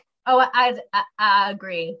agree? Oh, I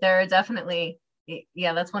agree. There are definitely,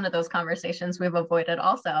 yeah, that's one of those conversations we've avoided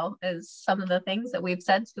also, is some of the things that we've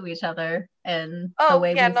said to each other and the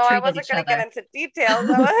way we've treated each other. I wasn't going to get into details.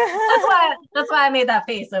 That's why I made that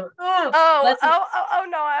face of, no,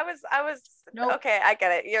 I was nope. Okay, I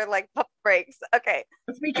get it. You're like, pump brakes. Okay.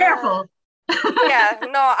 Let's be careful. Yeah,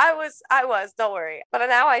 no, I was, don't worry. But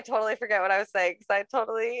now I totally forget what I was saying, because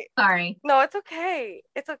sorry. No, it's okay.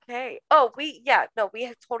 It's okay. Oh, we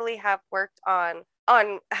totally have worked on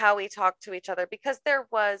how we talk to each other, because there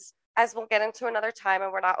was, as we'll get into another time,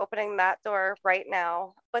 and we're not opening that door right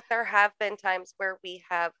now, but there have been times where we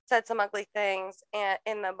have said some ugly things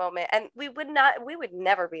in the moment, and we would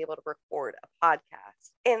never be able to record a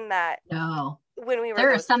podcast in that. No. When we were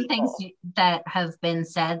there are some people. Things that have been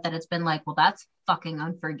said that it's been like, well, that's fucking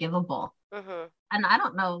unforgivable. Mm-hmm. And I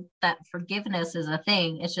don't know that forgiveness is a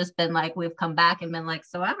thing. It's just been like, we've come back and been like,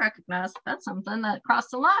 so I recognize that's something that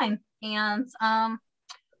crossed the line, and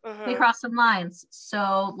we crossed some lines.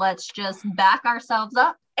 So let's just back ourselves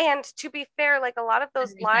up And to be fair, like a lot of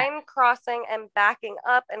those line crossing and backing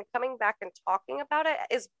up and coming back and talking about it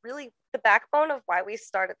is really the backbone of why we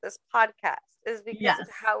started this podcast, is because of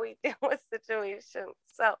how we deal with situations.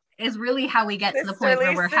 So is really how we get to the point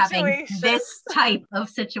where we're having this type of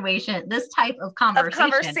situation, this type of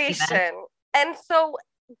conversation. And so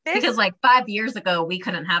because like 5 years ago, we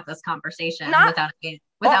couldn't have this conversation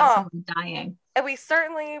without someone dying. And we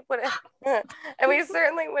certainly wouldn't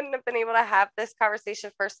have been able to have this conversation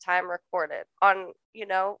first time recorded on, we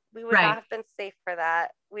would not have been safe for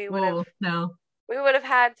that. We would have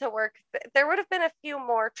had to work. There would have been a few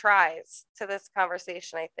more tries to this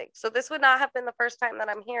conversation, I think. So this would not have been the first time that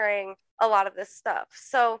I'm hearing a lot of this stuff.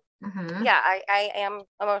 So yeah, I am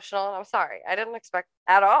emotional, and I'm sorry. I didn't expect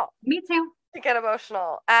at all. Me too. To get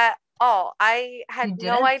emotional at all. I had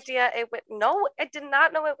no idea it went. No, I did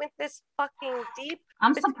not know it went this fucking deep.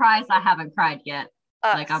 I'm surprised I haven't cried yet.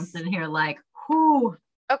 Like I'm sitting here like, whoo.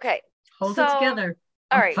 Okay. Hold it together.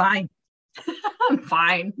 All right. Fine. I'm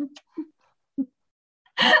fine.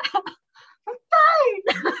 I'm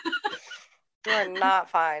fine. You are not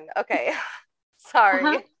fine. Okay.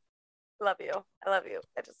 Sorry. Love you. I love you.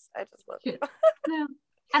 I just love you. Yeah.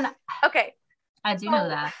 And okay. I do know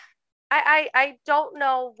that. I don't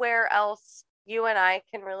know where else you and I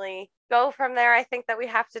can really go from there. I think that we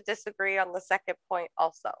have to disagree on the second point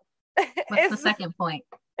also. What's the second point?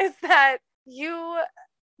 Is that your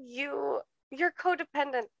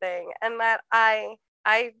codependent thing, and that I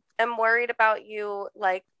am worried about you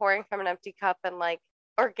like pouring from an empty cup and like,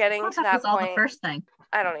 or getting to that point. The first thing.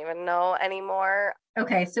 I don't even know anymore.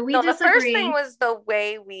 Okay, so we disagree. The first thing was the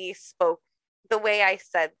way we spoke, the way I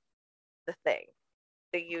said the thing.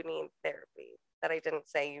 That you need therapy, that I didn't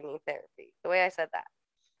say you need therapy, the way I said that.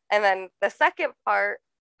 And then the second part,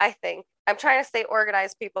 I think, I'm trying to stay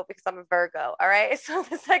organized, people, because I'm a Virgo, all right? So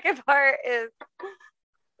the second part is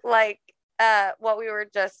like what we were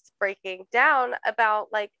just breaking down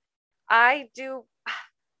about, like, I'm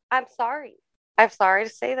sorry to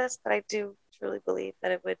say this, but I do truly believe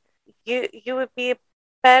that it would, you would be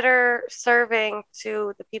better serving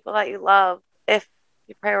to the people that you love if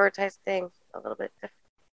you prioritize things a little bit different.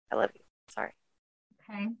 I love you. Sorry.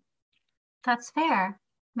 Okay. That's fair.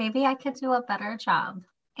 Maybe I could do a better job.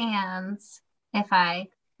 And if I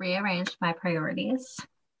rearranged my priorities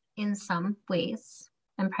in some ways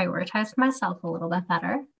and prioritized myself a little bit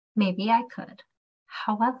better, maybe I could.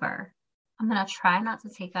 However, I'm going to try not to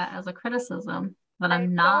take that as a criticism, but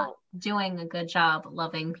I'm not doing a good job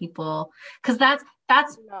loving people. Because that's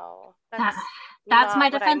my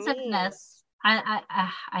defensiveness.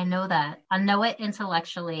 I know that. I know it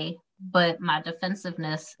intellectually, but my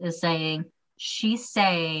defensiveness is saying, she's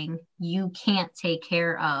saying you can't take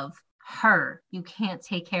care of her. You can't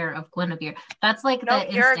take care of Guinevere. That's like the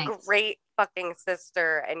instinct. You're a great fucking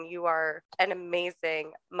sister, and you are an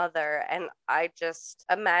amazing mother. And I just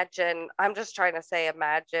imagine the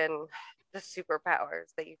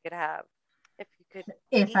superpowers that you could have if you could.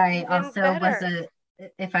 If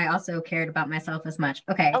I also cared about myself as much.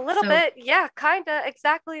 Okay. A little bit. Yeah, kind of.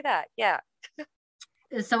 Exactly that. Yeah.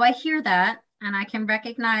 So I hear that, and I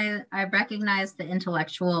recognize the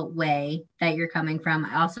intellectual way that you're coming from.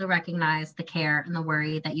 I also recognize the care and the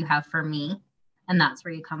worry that you have for me, and that's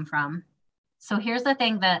where you come from. So here's the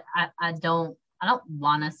thing that I don't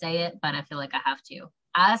want to say it, but I feel like I have to.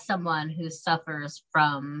 As someone who suffers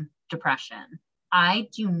from depression, I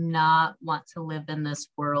do not want to live in this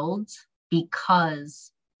world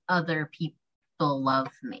because other people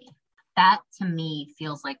love me. That to me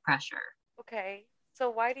feels like pressure. Okay. So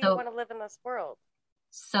why do you want to live in this world?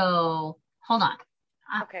 So hold on.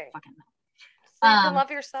 Okay. So you can love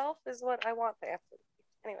yourself is what I want to answer.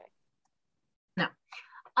 Anyway. No.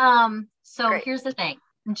 So Great. Here's the thing.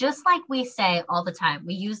 Just like we say all the time,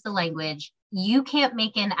 we use the language, you can't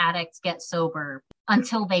make an addict get sober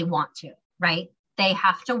until they want to, right? They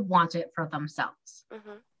have to want it for themselves.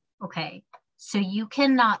 Mm-hmm. Okay. So you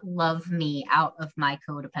cannot love me out of my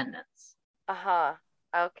codependence. Uh-huh.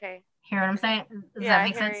 Okay. Hear what I'm saying? Does that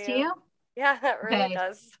make sense to you? Yeah, that really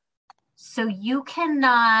does. So you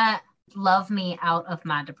cannot love me out of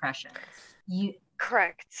my depression.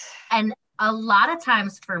 Correct. And a lot of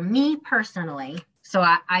times for me personally, so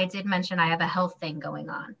I did mention I have a health thing going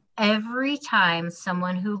on. Every time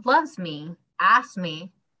someone who loves me asks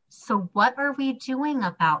me, so what are we doing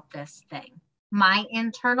about this thing? My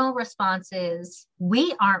internal response is,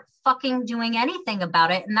 we aren't fucking doing anything about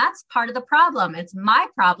it. And that's part of the problem. It's my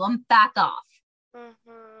problem. Back off.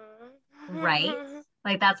 Mm-hmm. Right?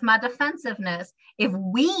 Like, that's my defensiveness. If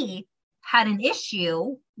we had an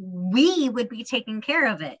issue, we would be taking care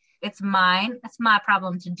of it. It's mine. It's my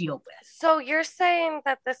problem to deal with. So you're saying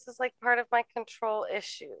that this is like part of my control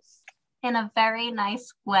issues. In a very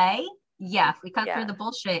nice way. Yeah, if we cut Yeah. through the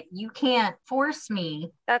bullshit, you can't force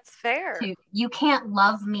me That's fair. you can't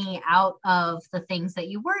love me out of the things that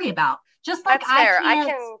you worry about. Just like That's fair. I can't.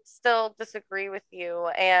 can still disagree with you,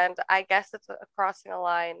 and I guess it's a crossing a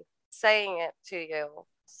line saying it to you.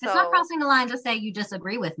 So, It's not crossing a line to say you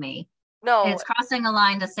disagree with me. no, It's crossing a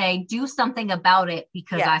line to say do something about it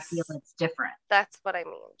because yes, I feel it's different. That's what I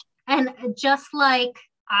mean. And just like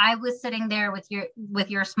I was sitting there with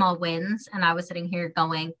your small wins, and I was sitting here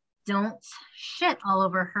going, don't shit all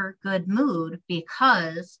over her good mood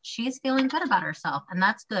because she's feeling good about herself, and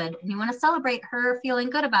that's good. And you want to celebrate her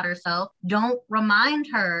feeling good about herself. Don't remind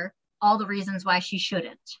her all the reasons why she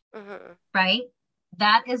shouldn't. Mm-hmm. Right?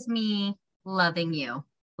 That is me loving you.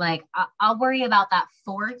 Like, I'll worry about that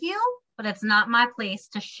for you, but it's not my place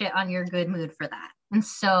to shit on your good mood for that. And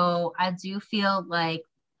so I do feel like,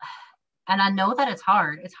 and I know that it's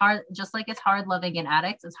hard. It's hard, just like it's hard loving an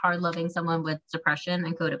addict. It's hard loving someone with depression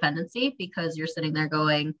and codependency because you're sitting there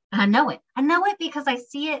going, I know it. I know it because I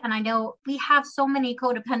see it. And I know we have so many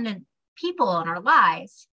codependent people in our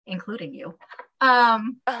lives, including you.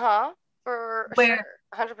 For where,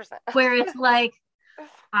 sure. 100%. Where it's like,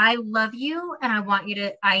 I love you and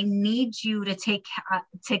I need you to take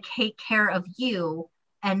care of you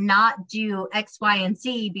and not do X, Y, and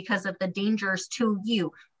Z because of the dangers to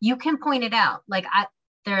you. You can point it out. Like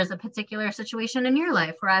there's a particular situation in your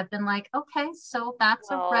life where I've been like, okay, so that's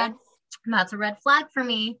a red flag for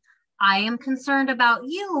me. I am concerned about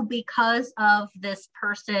you because of this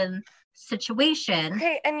person's situation.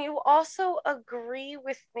 Okay, and you also agree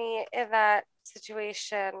with me in that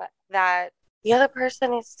situation that the other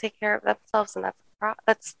person needs to take care of themselves, and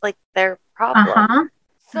that's like their problem.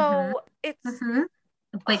 So it's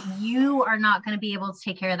but you are not going to be able to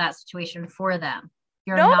take care of that situation for them.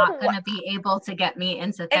 You're not going to be able to get me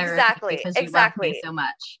into therapy because you love me so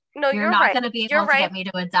much. No, you're not going to be able to get me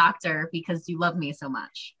to a doctor because you love me so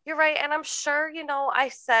much. You're right. And I'm sure, I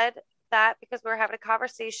said that because we were having a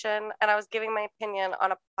conversation and I was giving my opinion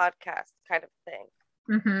on a podcast kind of thing.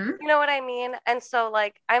 You know what I mean? And so,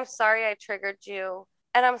 like, I'm sorry I triggered you.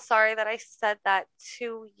 And I'm sorry that I said that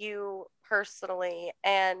to you personally.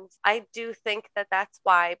 And I do think that that's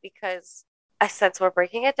why, because I said, so we're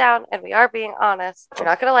breaking it down and we are being honest. You're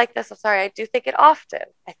not going to like this. I'm sorry. I do think it often.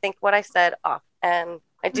 I think what I said often. And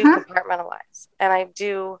I do compartmentalize. And I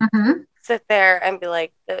do sit there and be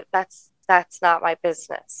like, that's not my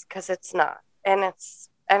business, because it's not. And it's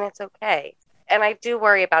okay. And I do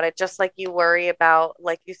worry about it, just like you worry about,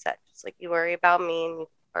 like you said, just like you worry about me and you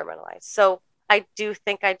compartmentalize. So I do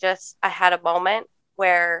think I had a moment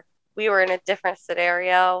where we were in a different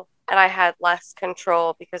scenario and I had less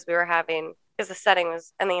control because the setting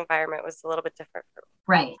was and the environment was a little bit different for me.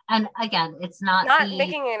 Right. And again, it's not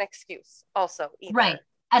making an excuse also either. Right.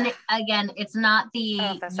 And again, it's not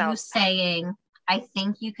you saying, I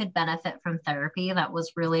think you could benefit from therapy. That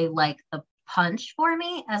was really like the punch for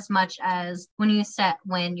me, as much as when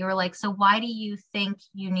you were like, so why do you think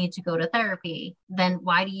you need to go to therapy? Then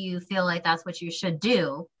why do you feel like that's what you should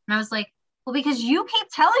do? And I was like, well, because you keep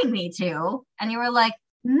telling me to. And you were like,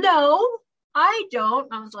 no, I don't.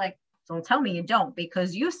 And I was like, don't tell me you don't,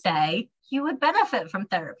 because you say you would benefit from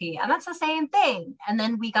therapy. And that's the same thing. And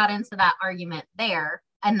then we got into that argument there.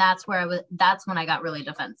 And that's when I got really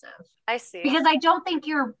defensive. I see. Because I don't think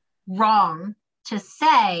you're wrong to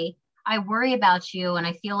say, I worry about you and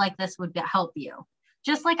I feel like this would help you.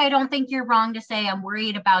 Just like I don't think you're wrong to say, I'm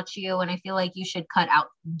worried about you and I feel like you should cut out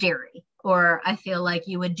dairy. Or I feel like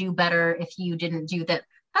you would do better if you didn't do that.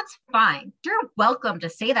 That's fine. You're welcome to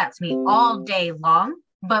say that to me all day long.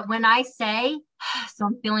 But when I say, so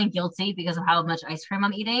I'm feeling guilty because of how much ice cream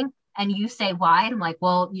I'm eating, and you say why, I'm like,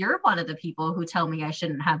 well, you're one of the people who tell me I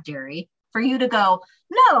shouldn't have dairy. For you to go,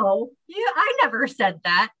 no, I never said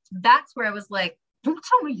that. That's where I was like, don't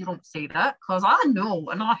tell me you don't say that, because I know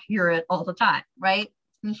and I hear it all the time, right?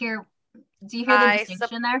 Do you hear the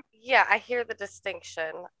distinction there? Yeah, I hear the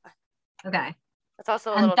distinction. Okay. It's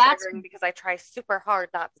also a little triggering because I try super hard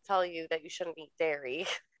not to tell you that you shouldn't eat dairy.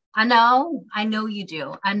 I know you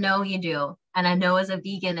do. And I know as a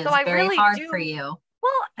vegan, it's very hard for you.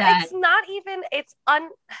 Well, it's not even,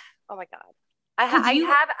 oh my God.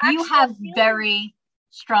 You have very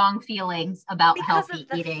strong feelings about healthy eating.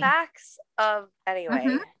 Because of the facts of,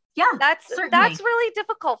 anyway. Yeah, that's really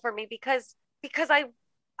difficult for me because I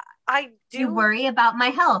do. You worry about my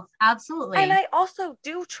health. Absolutely. And I also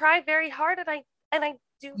do try very hard, and I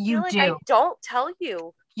do feel like I don't tell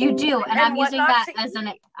you. You do, and I'm using that as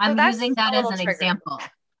an example.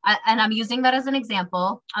 and I'm using that as an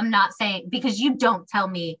example. I'm not saying, because you don't tell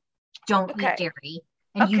me don't eat Okay. dairy,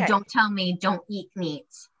 and you Okay. don't tell me don't eat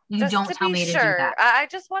meats. You Just don't to tell be me to do sure, that. I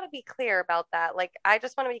just want to be clear about that. Like, I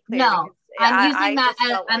just want to be clear No, because I just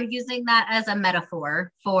felt I'm like, using that as a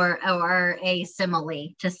metaphor for, or a simile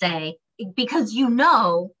to say, because you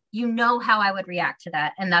know how I would react to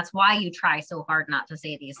that, and that's why you try so hard not to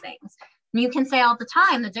say these things. And you can say all the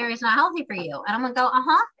time that dairy is not healthy for you, and I'm gonna go,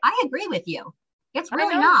 I agree with you. It's I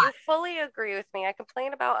really know not. you fully agree with me. I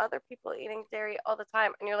complain about other people eating dairy all the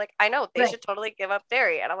time. And you're like, I know they Right. should totally give up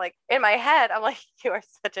dairy. And I'm like, in my head, I'm like, you are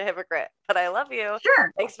such a hypocrite, but I love you.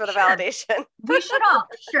 Sure. Thanks for the Sure. validation. We should all,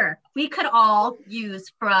 sure, we could all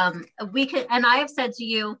use from, we could, and I have said to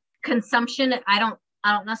you, consumption, I don't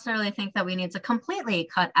necessarily think that we need to completely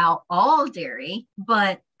cut out all dairy,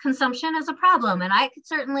 but consumption is a problem. And I could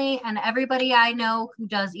certainly, and everybody I know who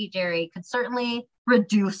does eat dairy could certainly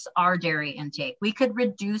reduce our dairy intake. We could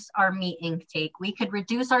reduce our meat intake. We could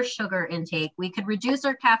reduce our sugar intake. We could reduce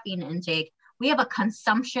our caffeine intake. We have a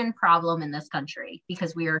consumption problem in this country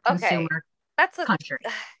because we are a Okay. consumer That's a, country.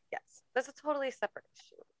 yes, that's a totally separate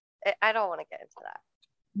issue. I don't want to get into that.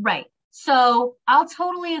 Right. So I'll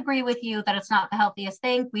totally agree with you that it's not the healthiest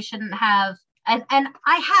thing. We shouldn't have, and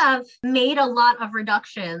I have made a lot of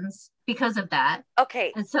reductions because of that.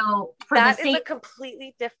 Okay. And so for the That is a sake,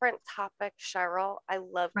 completely different topic, Cheryl. I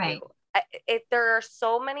love right. you. There are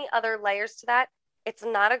so many other layers to that. It's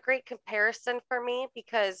not a great comparison for me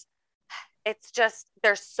because it's just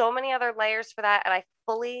there's so many other layers for that, and I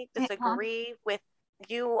fully disagree with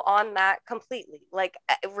you on that completely. Like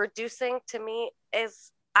reducing to me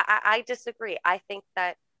is I disagree. I think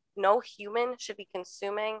that no human should be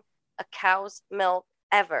consuming a cow's milk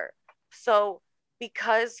ever. So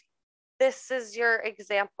because this is your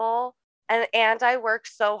example, and I work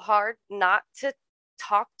so hard not to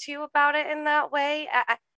talk to you about it in that way.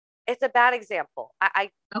 It's a bad example. And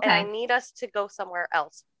I Okay. need us to go somewhere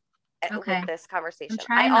else with Okay. this I'm conversation. I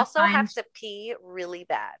trying to also find, have to pee really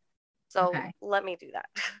bad. So okay, let me do that.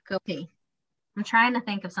 go pee. I'm trying to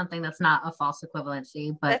think of something that's not a false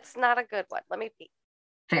equivalency, but That's not a good one. Let me pee.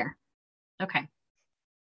 fair. Okay.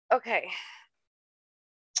 Okay.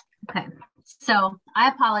 Okay. So I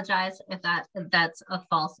apologize if that's a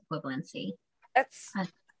false equivalency. It's Uh,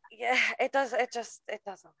 yeah, it doesn't work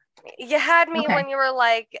for me. You had me Okay. when you were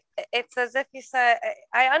like, it's as if you said,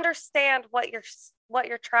 I understand what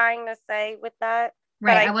you're trying to say with that,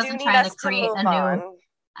 but Right. I I do wasn't need trying to us to create move a new, on.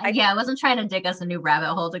 I yeah, I wasn't trying to dig us a new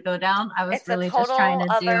rabbit hole to go down. I was It's a really just trying total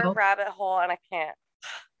to other do, rabbit hole, and I can't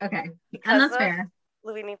okay. And because that's of fair.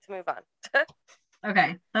 we need to move on.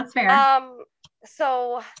 Okay. That's fair. um.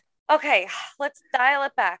 So okay, let's dial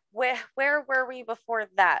it back. Where were we before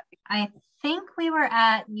that? I think we were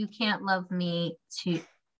at you can't love me to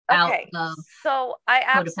out Okay, love so I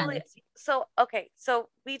absolutely codependency. so okay, so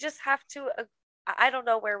we just have to I don't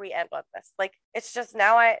know where we end on this. Like it's just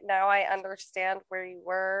now I understand where you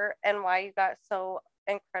were and why you got so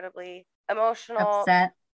incredibly emotional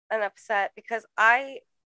Upset. and upset because I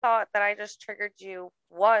thought that I just triggered you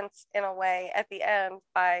once in a way at the end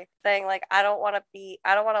by saying like I don't want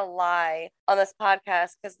to lie on this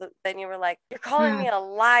podcast because then you were like you're calling Hmm. me a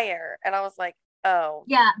liar and I was like oh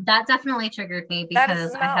Yeah, that definitely triggered me that is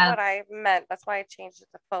because I not have, what I meant. That's why I changed it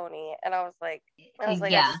to phony. And I was like, I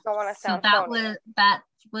yeah. just don't want to So sound phony. that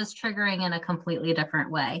was triggering in a completely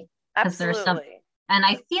different way because there's some, Absolutely. and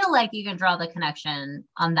I feel like you can draw the connection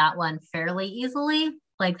on that one fairly easily.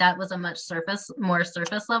 Like that was a much more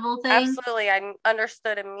surface level thing Absolutely. I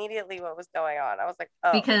understood immediately what was going on. I was like,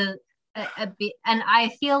 oh, because, and I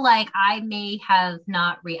feel like I may have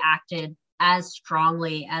not reacted as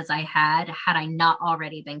strongly as I had I not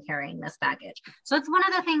already been carrying this baggage. So it's one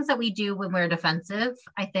of the things that we do when we're defensive,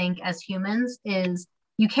 I think, as humans, is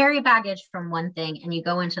you carry baggage from one thing and you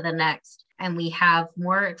go into the next, and we have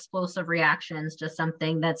more explosive reactions to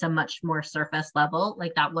something that's a much more surface level.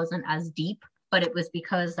 Like that wasn't as deep, but it was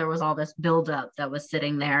because there was all this buildup that was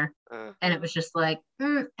sitting there. And it mhm. was just like,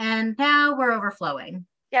 and now we're overflowing.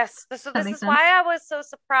 Yes. Does that This make is why sense? I was so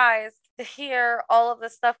surprised to hear all of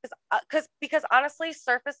this stuff because honestly,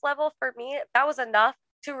 surface level for me, that was enough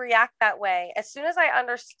to react that way. As soon as I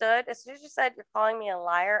understood, as soon as you said you're calling me a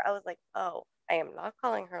liar, I was like, oh, I am not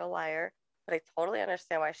calling her a liar. But I totally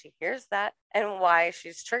understand why she hears that and why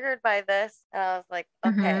she's triggered by this. And I was like,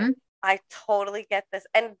 okay, Mm-hmm. I totally get this.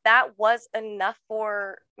 And that was enough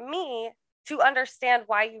for me to understand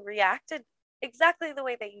why you reacted exactly the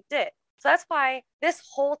way that you did. So that's why this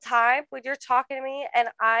whole time when you're talking to me and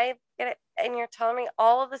I get it and you're telling me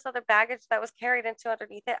all of this other baggage that was carried into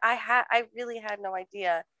underneath it, I really had no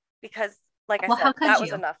idea because like I Well, how said, could that was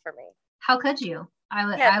you? enough for me. How could you?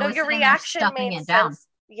 Yeah, I no, was your sitting there reaction stuffing made it down. sense.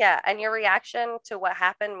 Yeah, and your reaction to what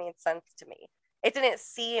happened made sense to me. It didn't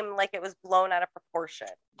seem like it was blown out of proportion.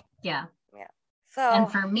 Yeah. Yeah. And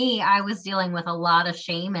So, for me, I was dealing with a lot of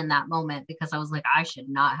shame in that moment because I was like, I should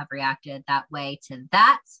not have reacted that way to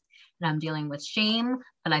that. And I'm dealing with shame,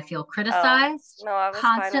 but I feel criticized no, I was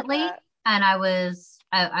fine with constantly. that. And I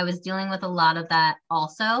was dealing with a lot of that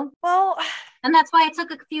also. Well, And that's why it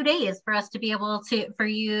took a few days for us to be able to, for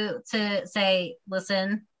you to say,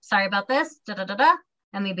 listen, sorry about this, da da da da.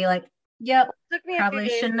 And we'd be like, yep, it took me a few probably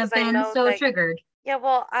days shouldn't have because I been know so that. triggered. Yeah,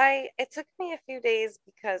 well, it took me a few days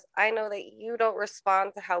because I know that you don't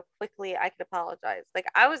respond to how quickly I can apologize. Like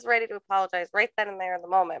I was ready to apologize right then and there in the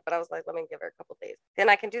moment, but I was like, let me give her a couple days. Then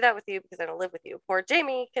I can do that with you because I don't live with you. Poor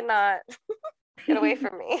Jamie cannot get away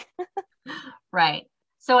from me. Right.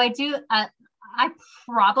 So I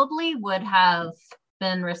probably would have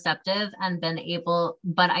been receptive and been able,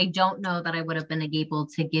 but I don't know that I would have been able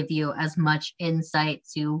to give you as much insight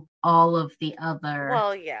to all of the other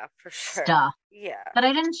Well, yeah, for sure. stuff Yeah. that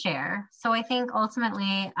I didn't share. So I think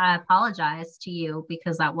ultimately I apologize to you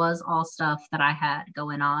because that was all stuff that I had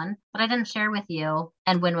going on, but I didn't share with you.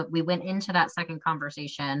 And when we went into that second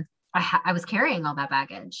conversation, I was carrying all that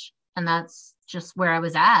baggage. And that's just where I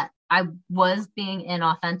was at. I was being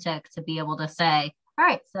inauthentic to be able to say, all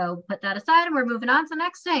right, so put that aside and we're moving on to the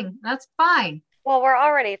next thing. That's fine. Well, we're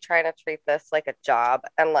already trying to treat this like a job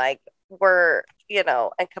and like we're,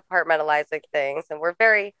 and compartmentalizing things. And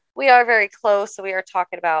we are very close. So we are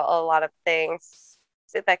talking about a lot of things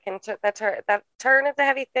that can that turn into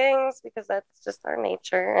heavy things because that's just our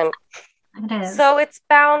nature. And It is. so it's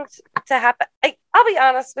bound to happen. I'll be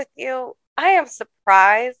honest with you. I am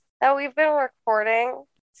surprised that we've been recording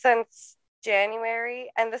since January,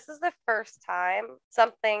 and this is the first time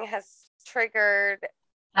something has triggered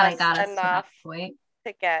us enough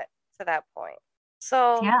to get to that point.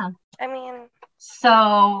 So, yeah. I mean,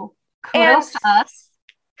 so kudos to us.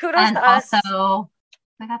 Kudos to us. Also,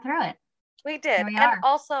 we got through it. We did. And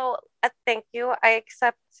also, thank you. I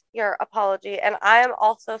accept your apology, and I am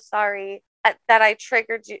also sorry that I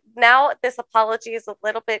triggered you. Now, this apology is a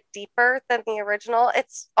little bit deeper than the original.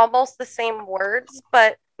 It's almost the same words,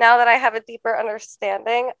 but now that I have a deeper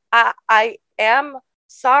understanding, I am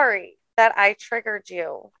sorry that I triggered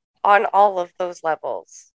you on all of those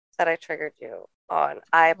levels that I triggered you on.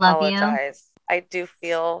 I apologize. I do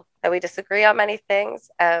feel that we disagree on many things,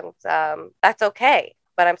 and that's okay.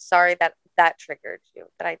 But I'm sorry that triggered you,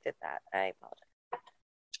 that I did that. I apologize.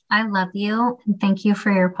 I love you. And thank you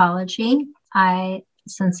for your apology. I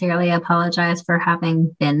sincerely apologize for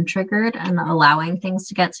having been triggered and allowing things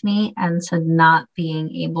to get to me and to not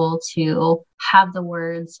being able to have the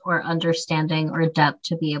words or understanding or depth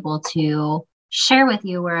to be able to share with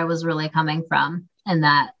you where I was really coming from in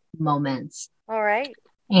that moment. All right.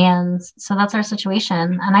 And so that's our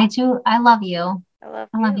situation. And I love you. I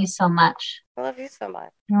love you so much. I love you so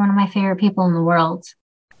much. You're one of my favorite people in the world.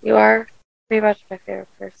 You are pretty much my favorite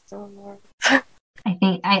person in the world.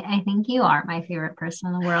 I think you are my favorite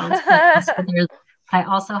person in the world. But I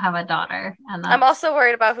also have a daughter, and I'm also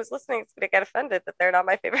worried about who's listening is going to get offended that they're not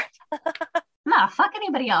my favorite. Nah, fuck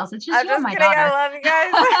anybody else. It's just you and my kidding. daughter. I love you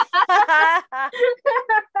guys.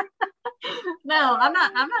 No, I'm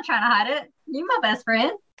not trying to hide it. You're my best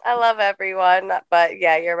friend. I love everyone, but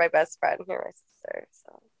yeah, you're my best friend. You're my sister.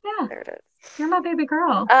 So yeah, there it is. You're my baby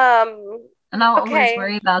girl. And I'll always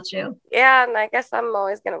worry about you. Yeah, and I guess I'm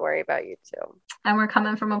always going to worry about you too. And we're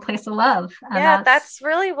coming from a place of love. Yeah, that's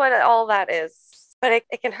really what all that is. But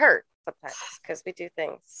it can hurt sometimes because we do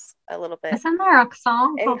things a little bit. Isn't there a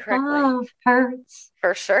song called Love Hurts?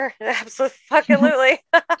 For sure. Absolutely.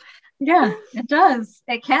 Yeah, it does.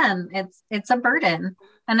 It can. It's a burden.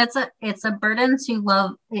 And it's a burden to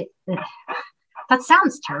love. That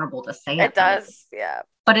sounds terrible to say. It does, yeah.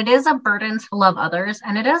 But it is a burden to love others,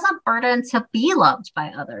 and it is a burden to be loved by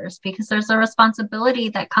others because there's a responsibility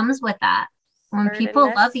that comes with that. When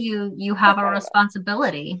people love you, you have a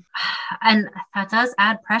responsibility. And that does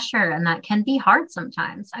add pressure, and that can be hard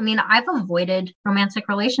sometimes. I mean, I've avoided romantic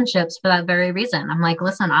relationships for that very reason. I'm like,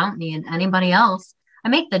 listen, I don't need anybody else. I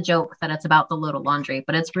make the joke that it's about the load of laundry,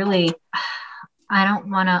 but it's really, I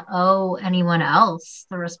don't want to owe anyone else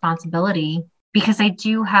the responsibility because I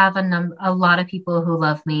do have a lot of people who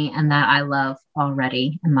love me and that I love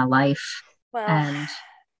already in my life. Well, and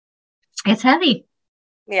it's heavy.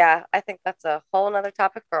 Yeah, I think that's a whole nother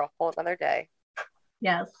topic for a whole nother day.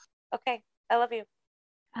 Yes. Okay. I love you.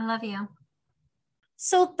 I love you.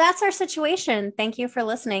 So that's our situation. Thank you for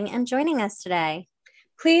listening and joining us today.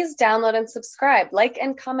 Please download and subscribe, like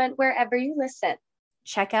and comment wherever you listen.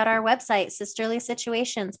 check out our website,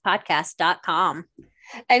 sisterlysituationspodcast.com.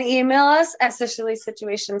 And email us at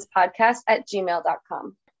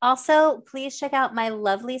sisterlysituationspodcast@gmail.com. Also, please check out my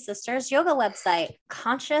lovely sister's yoga website,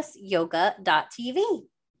 consciousyoga.tv.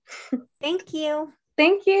 Thank you.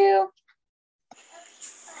 Thank you.